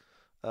England.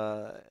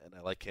 and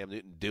I like Cam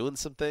Newton doing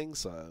some things,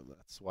 so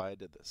that's why I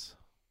did this.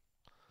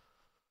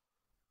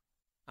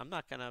 I'm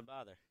not going to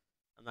bother.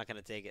 I'm not going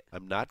to take it.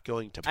 I'm not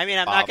going to I'm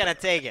not going to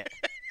take it.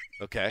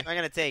 Okay. I'm not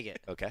going to take it.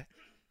 Okay.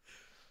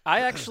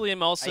 I actually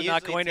am also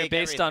not going to,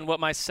 based everything. on what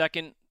my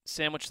second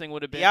sandwich thing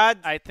would have been.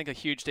 I think a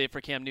huge day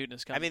for Cam Newton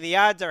is coming. I mean, the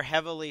odds are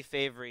heavily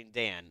favoring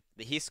Dan.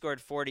 He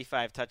scored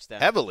 45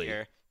 touchdowns. Heavily? This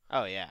year.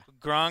 Oh, yeah.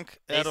 Gronk,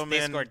 Edelman.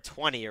 They scored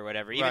 20 or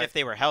whatever, even if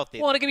they were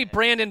healthy. Well, it could be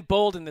Brandon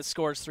Bolden that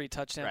scores 3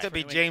 touchdowns. It could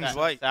be James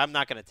White. So I'm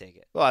not going to take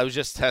it. Well, I was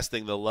just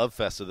testing the love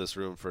fest of this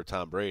room for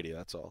Tom Brady,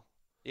 that's all.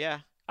 Yeah.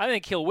 I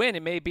think he'll win.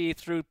 It may be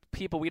through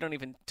people we don't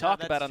even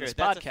talk about on this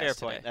that's podcast a fair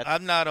point. today.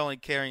 I'm not only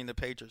carrying the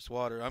Patriots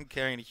water, I'm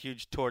carrying a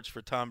huge torch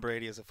for Tom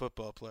Brady as a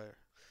football player.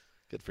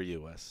 Good for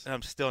you, Wes. And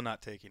I'm still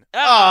not taking it.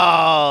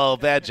 Oh,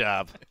 bad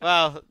job.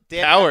 Well,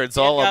 cowards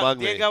all among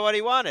me. Dan got what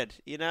he wanted,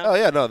 you know? Oh,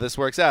 yeah, no, this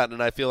works out,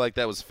 and I feel like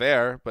that was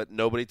fair, but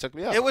nobody took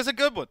me up. It was a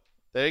good one.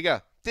 There you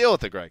go. Deal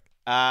with it, Greg.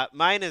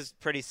 Mine is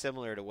pretty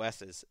similar to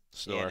Wes's.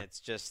 Snore. And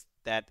it's just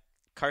that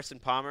Carson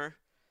Palmer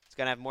is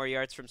going to have more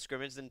yards from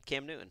scrimmage than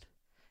Cam Newton.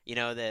 You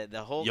know,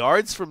 the whole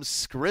yards from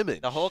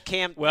scrimmage. The whole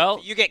Cam. Well,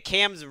 you get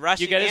Cam's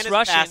rushing you get his and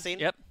rushing, passing.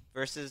 Yep.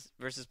 Versus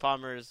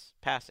Palmer's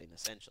passing,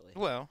 essentially.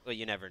 Well,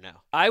 you never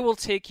know. I will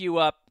take you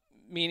up,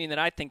 meaning that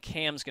I think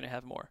Cam's going to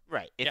have more.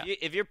 Right.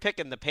 If you're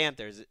picking the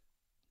Panthers,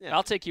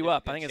 I'll take you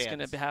up. I think it's going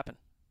to happen.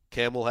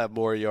 Cam will have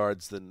more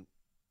yards than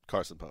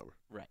Carson Palmer.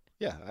 Right.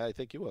 Yeah, I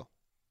think you will.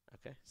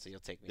 Okay, so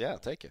you'll take me. Yeah, I'll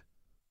take you.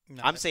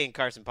 No, I'm saying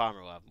Carson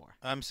Palmer will have more.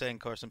 I'm saying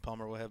Carson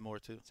Palmer will have more,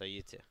 too. So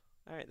you too.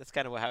 All right, that's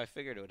kind of how I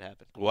figured it would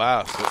happen.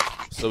 Wow.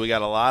 So we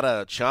got a lot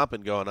of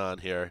chomping going on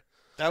here.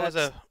 That was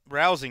a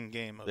rousing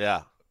game.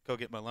 Yeah. Go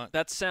get my lunch.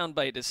 That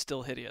soundbite is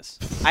still hideous.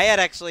 I had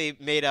actually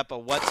made up a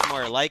what's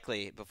more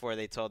likely before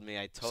they told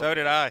me. So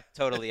did I.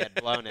 Totally had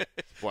blown it.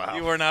 Wow.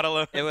 You were not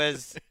alone. It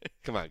was.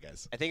 Come on,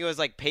 guys. I think it was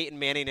like Peyton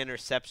Manning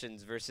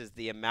interceptions versus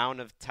the amount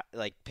of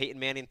like Peyton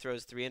Manning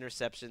throws 3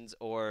 interceptions,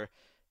 or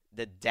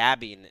the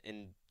dabbing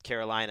in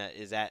Carolina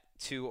is at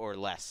 2 or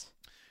less.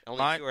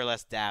 Only 2 or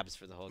less dabs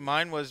for the whole game.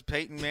 Mine was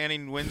Peyton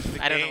Manning wins the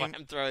game. I don't know why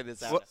I'm throwing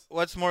this out.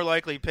 What's more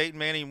likely, Peyton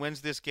Manning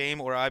wins this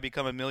game or I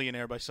become a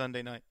millionaire by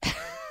Sunday night?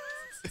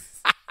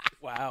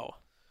 Wow.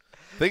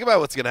 Think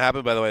about what's going to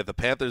happen, by the way. If the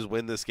Panthers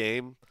win this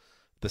game,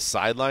 the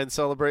sideline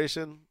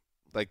celebration,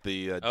 like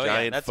the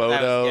giant that's photo,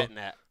 what I was getting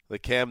at. the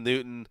Cam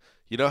Newton.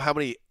 You know how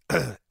many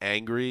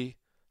angry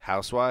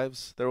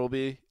housewives there will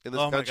be in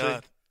this country? Oh, my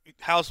God.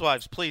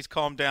 Housewives, please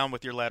calm down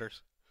with your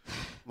letters.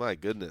 My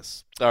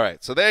goodness. All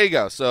right, so there you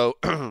go. So,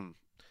 and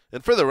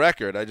for the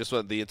record, I just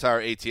went the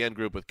entire ATN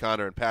group with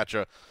Connor and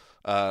Patra.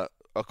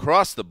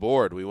 Across the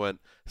board, we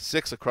went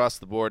 6 across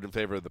the board in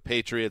favor of the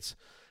Patriots.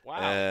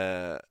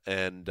 Wow.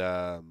 And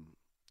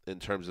in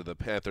terms of the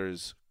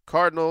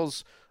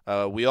Panthers-Cardinals,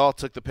 we all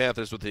took the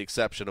Panthers with the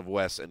exception of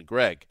Wes and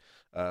Greg.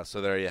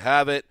 So there you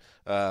have it.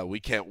 We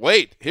can't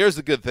wait. Here's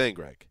the good thing,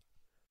 Greg.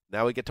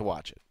 Now we get to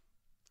watch it.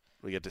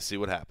 We get to see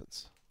what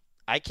happens.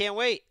 I can't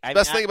wait.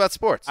 Best thing about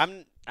sports.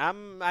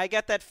 I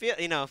got that feel.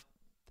 You know,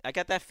 I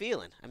got that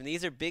feeling. I mean,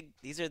 these are big.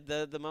 These are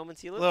the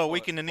moments you look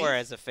for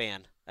as a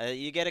fan.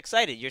 You get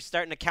excited. You're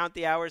starting to count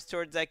the hours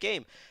towards that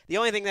game. The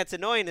only thing that's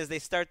annoying is they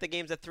start the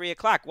games at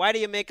 3:00. Why do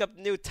you make up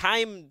new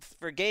time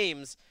for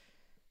games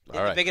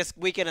in the biggest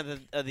weekend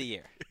of the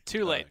year?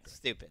 Too late.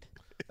 Stupid.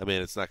 I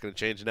mean, it's not going to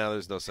change now.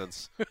 There's no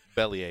sense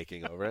belly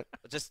aching over it.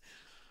 Just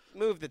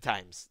move the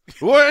times.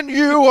 When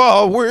you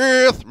are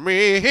with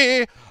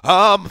me,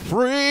 I'm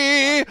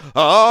free.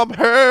 I'm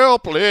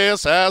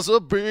helpless as a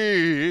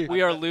bee.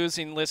 We are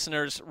losing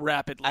listeners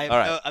rapidly.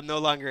 I'm no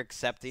longer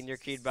accepting your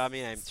creed,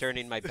 Bobby. I'm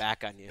turning my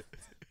back on you.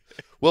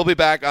 We'll be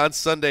back on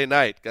Sunday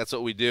night. That's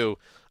what we do.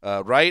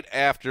 Right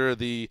after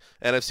the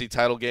NFC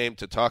title game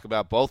to talk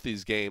about both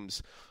these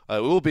games.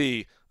 It will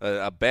be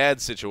a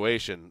bad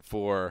situation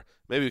for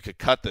 – maybe we could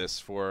cut this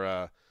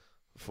for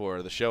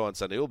the show on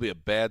Sunday. It will be a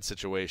bad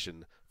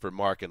situation for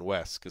Mark and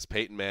Wes because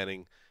Peyton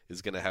Manning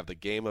is going to have the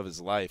game of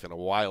his life in a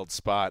wild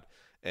spot,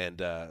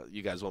 and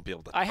you guys won't be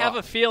able to I have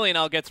a feeling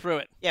I'll get through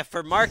it. Yeah,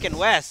 for Mark and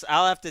Wes,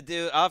 I'll have to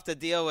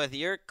deal with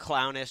your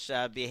clownish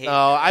behavior.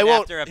 No, I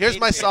won't. After Here's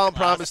my solemn loss.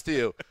 promise to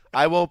you.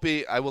 I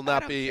will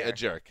not be a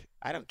jerk.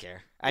 I don't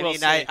care.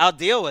 I'll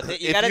deal with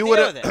it. You got to deal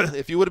with it.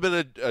 If you would have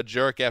been a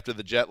jerk after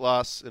the Jet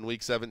loss in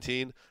Week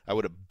 17, I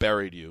would have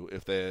buried you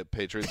if the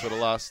Patriots would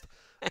have lost.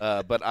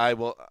 But I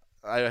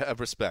have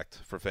respect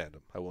for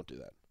fandom. I won't do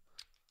that.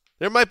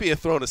 There might be a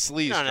throwing a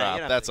sleeves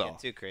drop. That's all.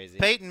 Too crazy.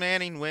 Peyton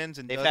Manning wins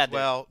and does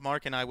well.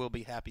 Mark and I will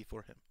be happy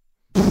for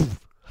him.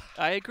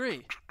 I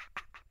agree.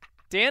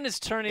 Dan is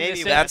turning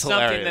this into something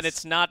hilarious. that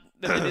it's not.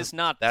 That it is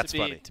not. That's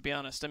funny. funny. To be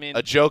honest, I mean,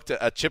 a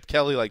Chip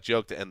Kelly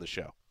joke to end the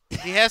show.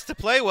 He has to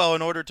play well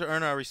in order to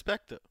earn our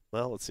respect, though.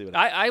 Well, let's see what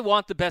I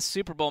want the best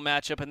Super Bowl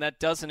matchup, and that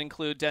doesn't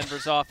include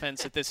Denver's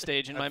offense at this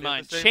stage in my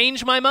mind.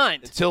 Change my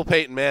mind. Until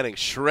Peyton Manning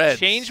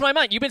shreds. Change my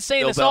mind. You've been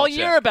saying Bill this all Belichick.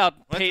 year about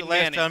When's Peyton the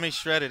last Manning. time he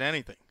shredded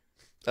anything?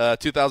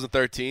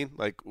 2013,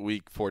 like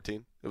Week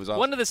 14. It was awesome.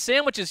 One of the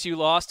sandwiches you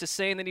lost is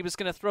saying that he was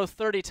going to throw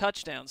 30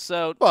 touchdowns.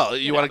 So well,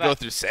 you want to go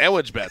through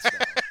sandwich bets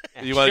now.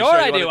 Sure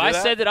I do. I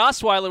said that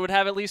Osweiler would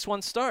have at least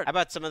one start. How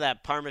about some of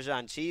that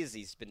Parmesan cheese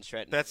he's been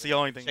shredding? That's the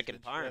only thing. Chicken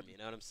parm, you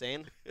know what I'm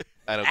saying?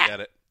 I don't get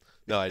it.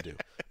 No, I do.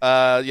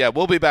 Yeah,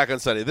 we'll be back on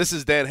Sunday. This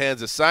is Dan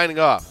Hanzus signing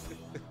off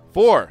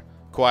for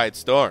Quiet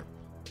Storm,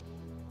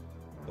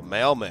 the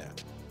mailman,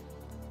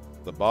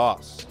 the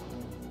boss,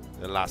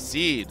 and La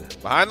Cid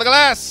behind the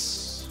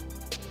glass.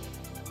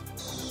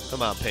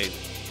 Come on, Peyton.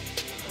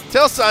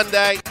 Till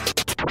Sunday.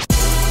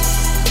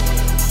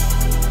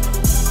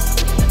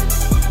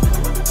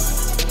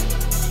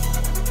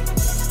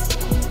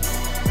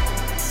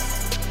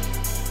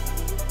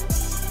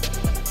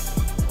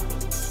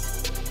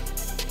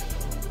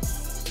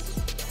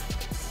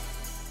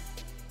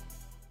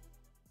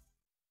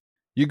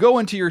 You go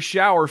into your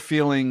shower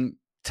feeling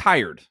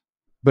tired,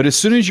 but as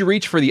soon as you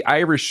reach for the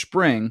Irish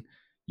Spring,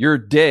 your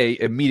day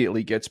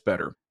immediately gets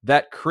better.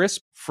 That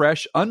crisp,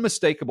 fresh,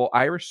 unmistakable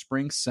Irish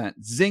Spring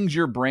scent zings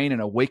your brain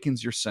and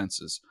awakens your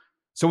senses.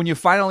 So when you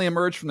finally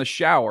emerge from the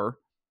shower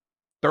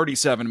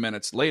 37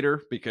 minutes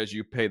later, because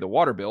you pay the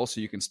water bill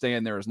so you can stay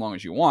in there as long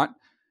as you want,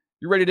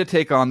 you're ready to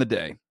take on the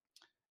day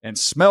and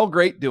smell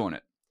great doing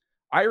it.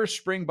 Irish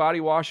Spring Body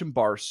Wash and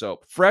Bar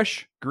Soap.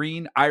 Fresh,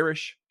 green,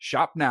 Irish.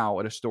 Shop now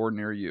at a store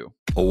near you.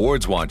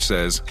 Awards Watch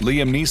says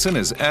Liam Neeson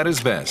is at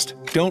his best.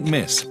 Don't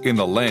miss in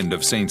the land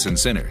of saints and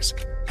sinners.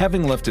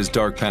 Having left his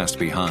dark past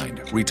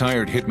behind,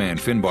 retired hitman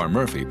Finbar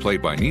Murphy,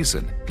 played by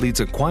Neeson, leads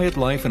a quiet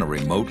life in a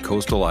remote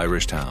coastal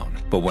Irish town.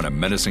 But when a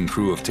menacing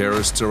crew of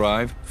terrorists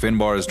arrive,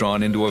 Finbar is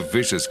drawn into a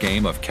vicious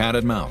game of cat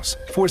and mouse,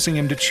 forcing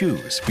him to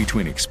choose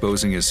between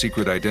exposing his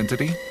secret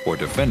identity or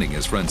defending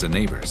his friends and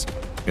neighbors.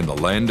 In the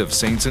land of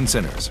saints and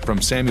sinners,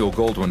 from Samuel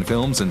Goldwyn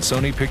Films and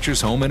Sony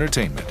Pictures Home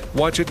Entertainment.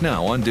 Watch it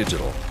now on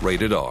digital.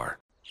 Rated R.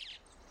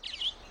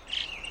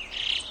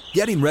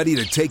 Getting ready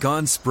to take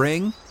on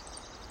spring?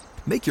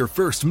 Make your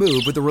first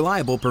move with the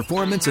reliable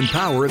performance and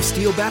power of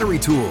Steel battery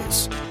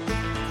tools.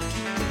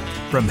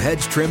 From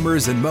hedge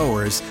trimmers and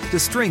mowers to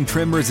string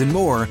trimmers and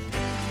more,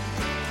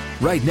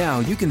 right now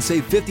you can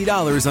save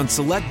 $50 on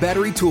select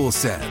battery tool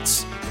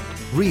sets.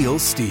 Real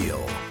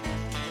Steel.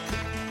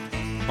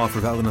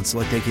 Offer valid on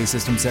select AK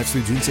system sets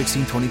through June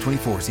 16,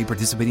 2024. See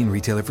participating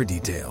retailer for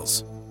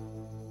details.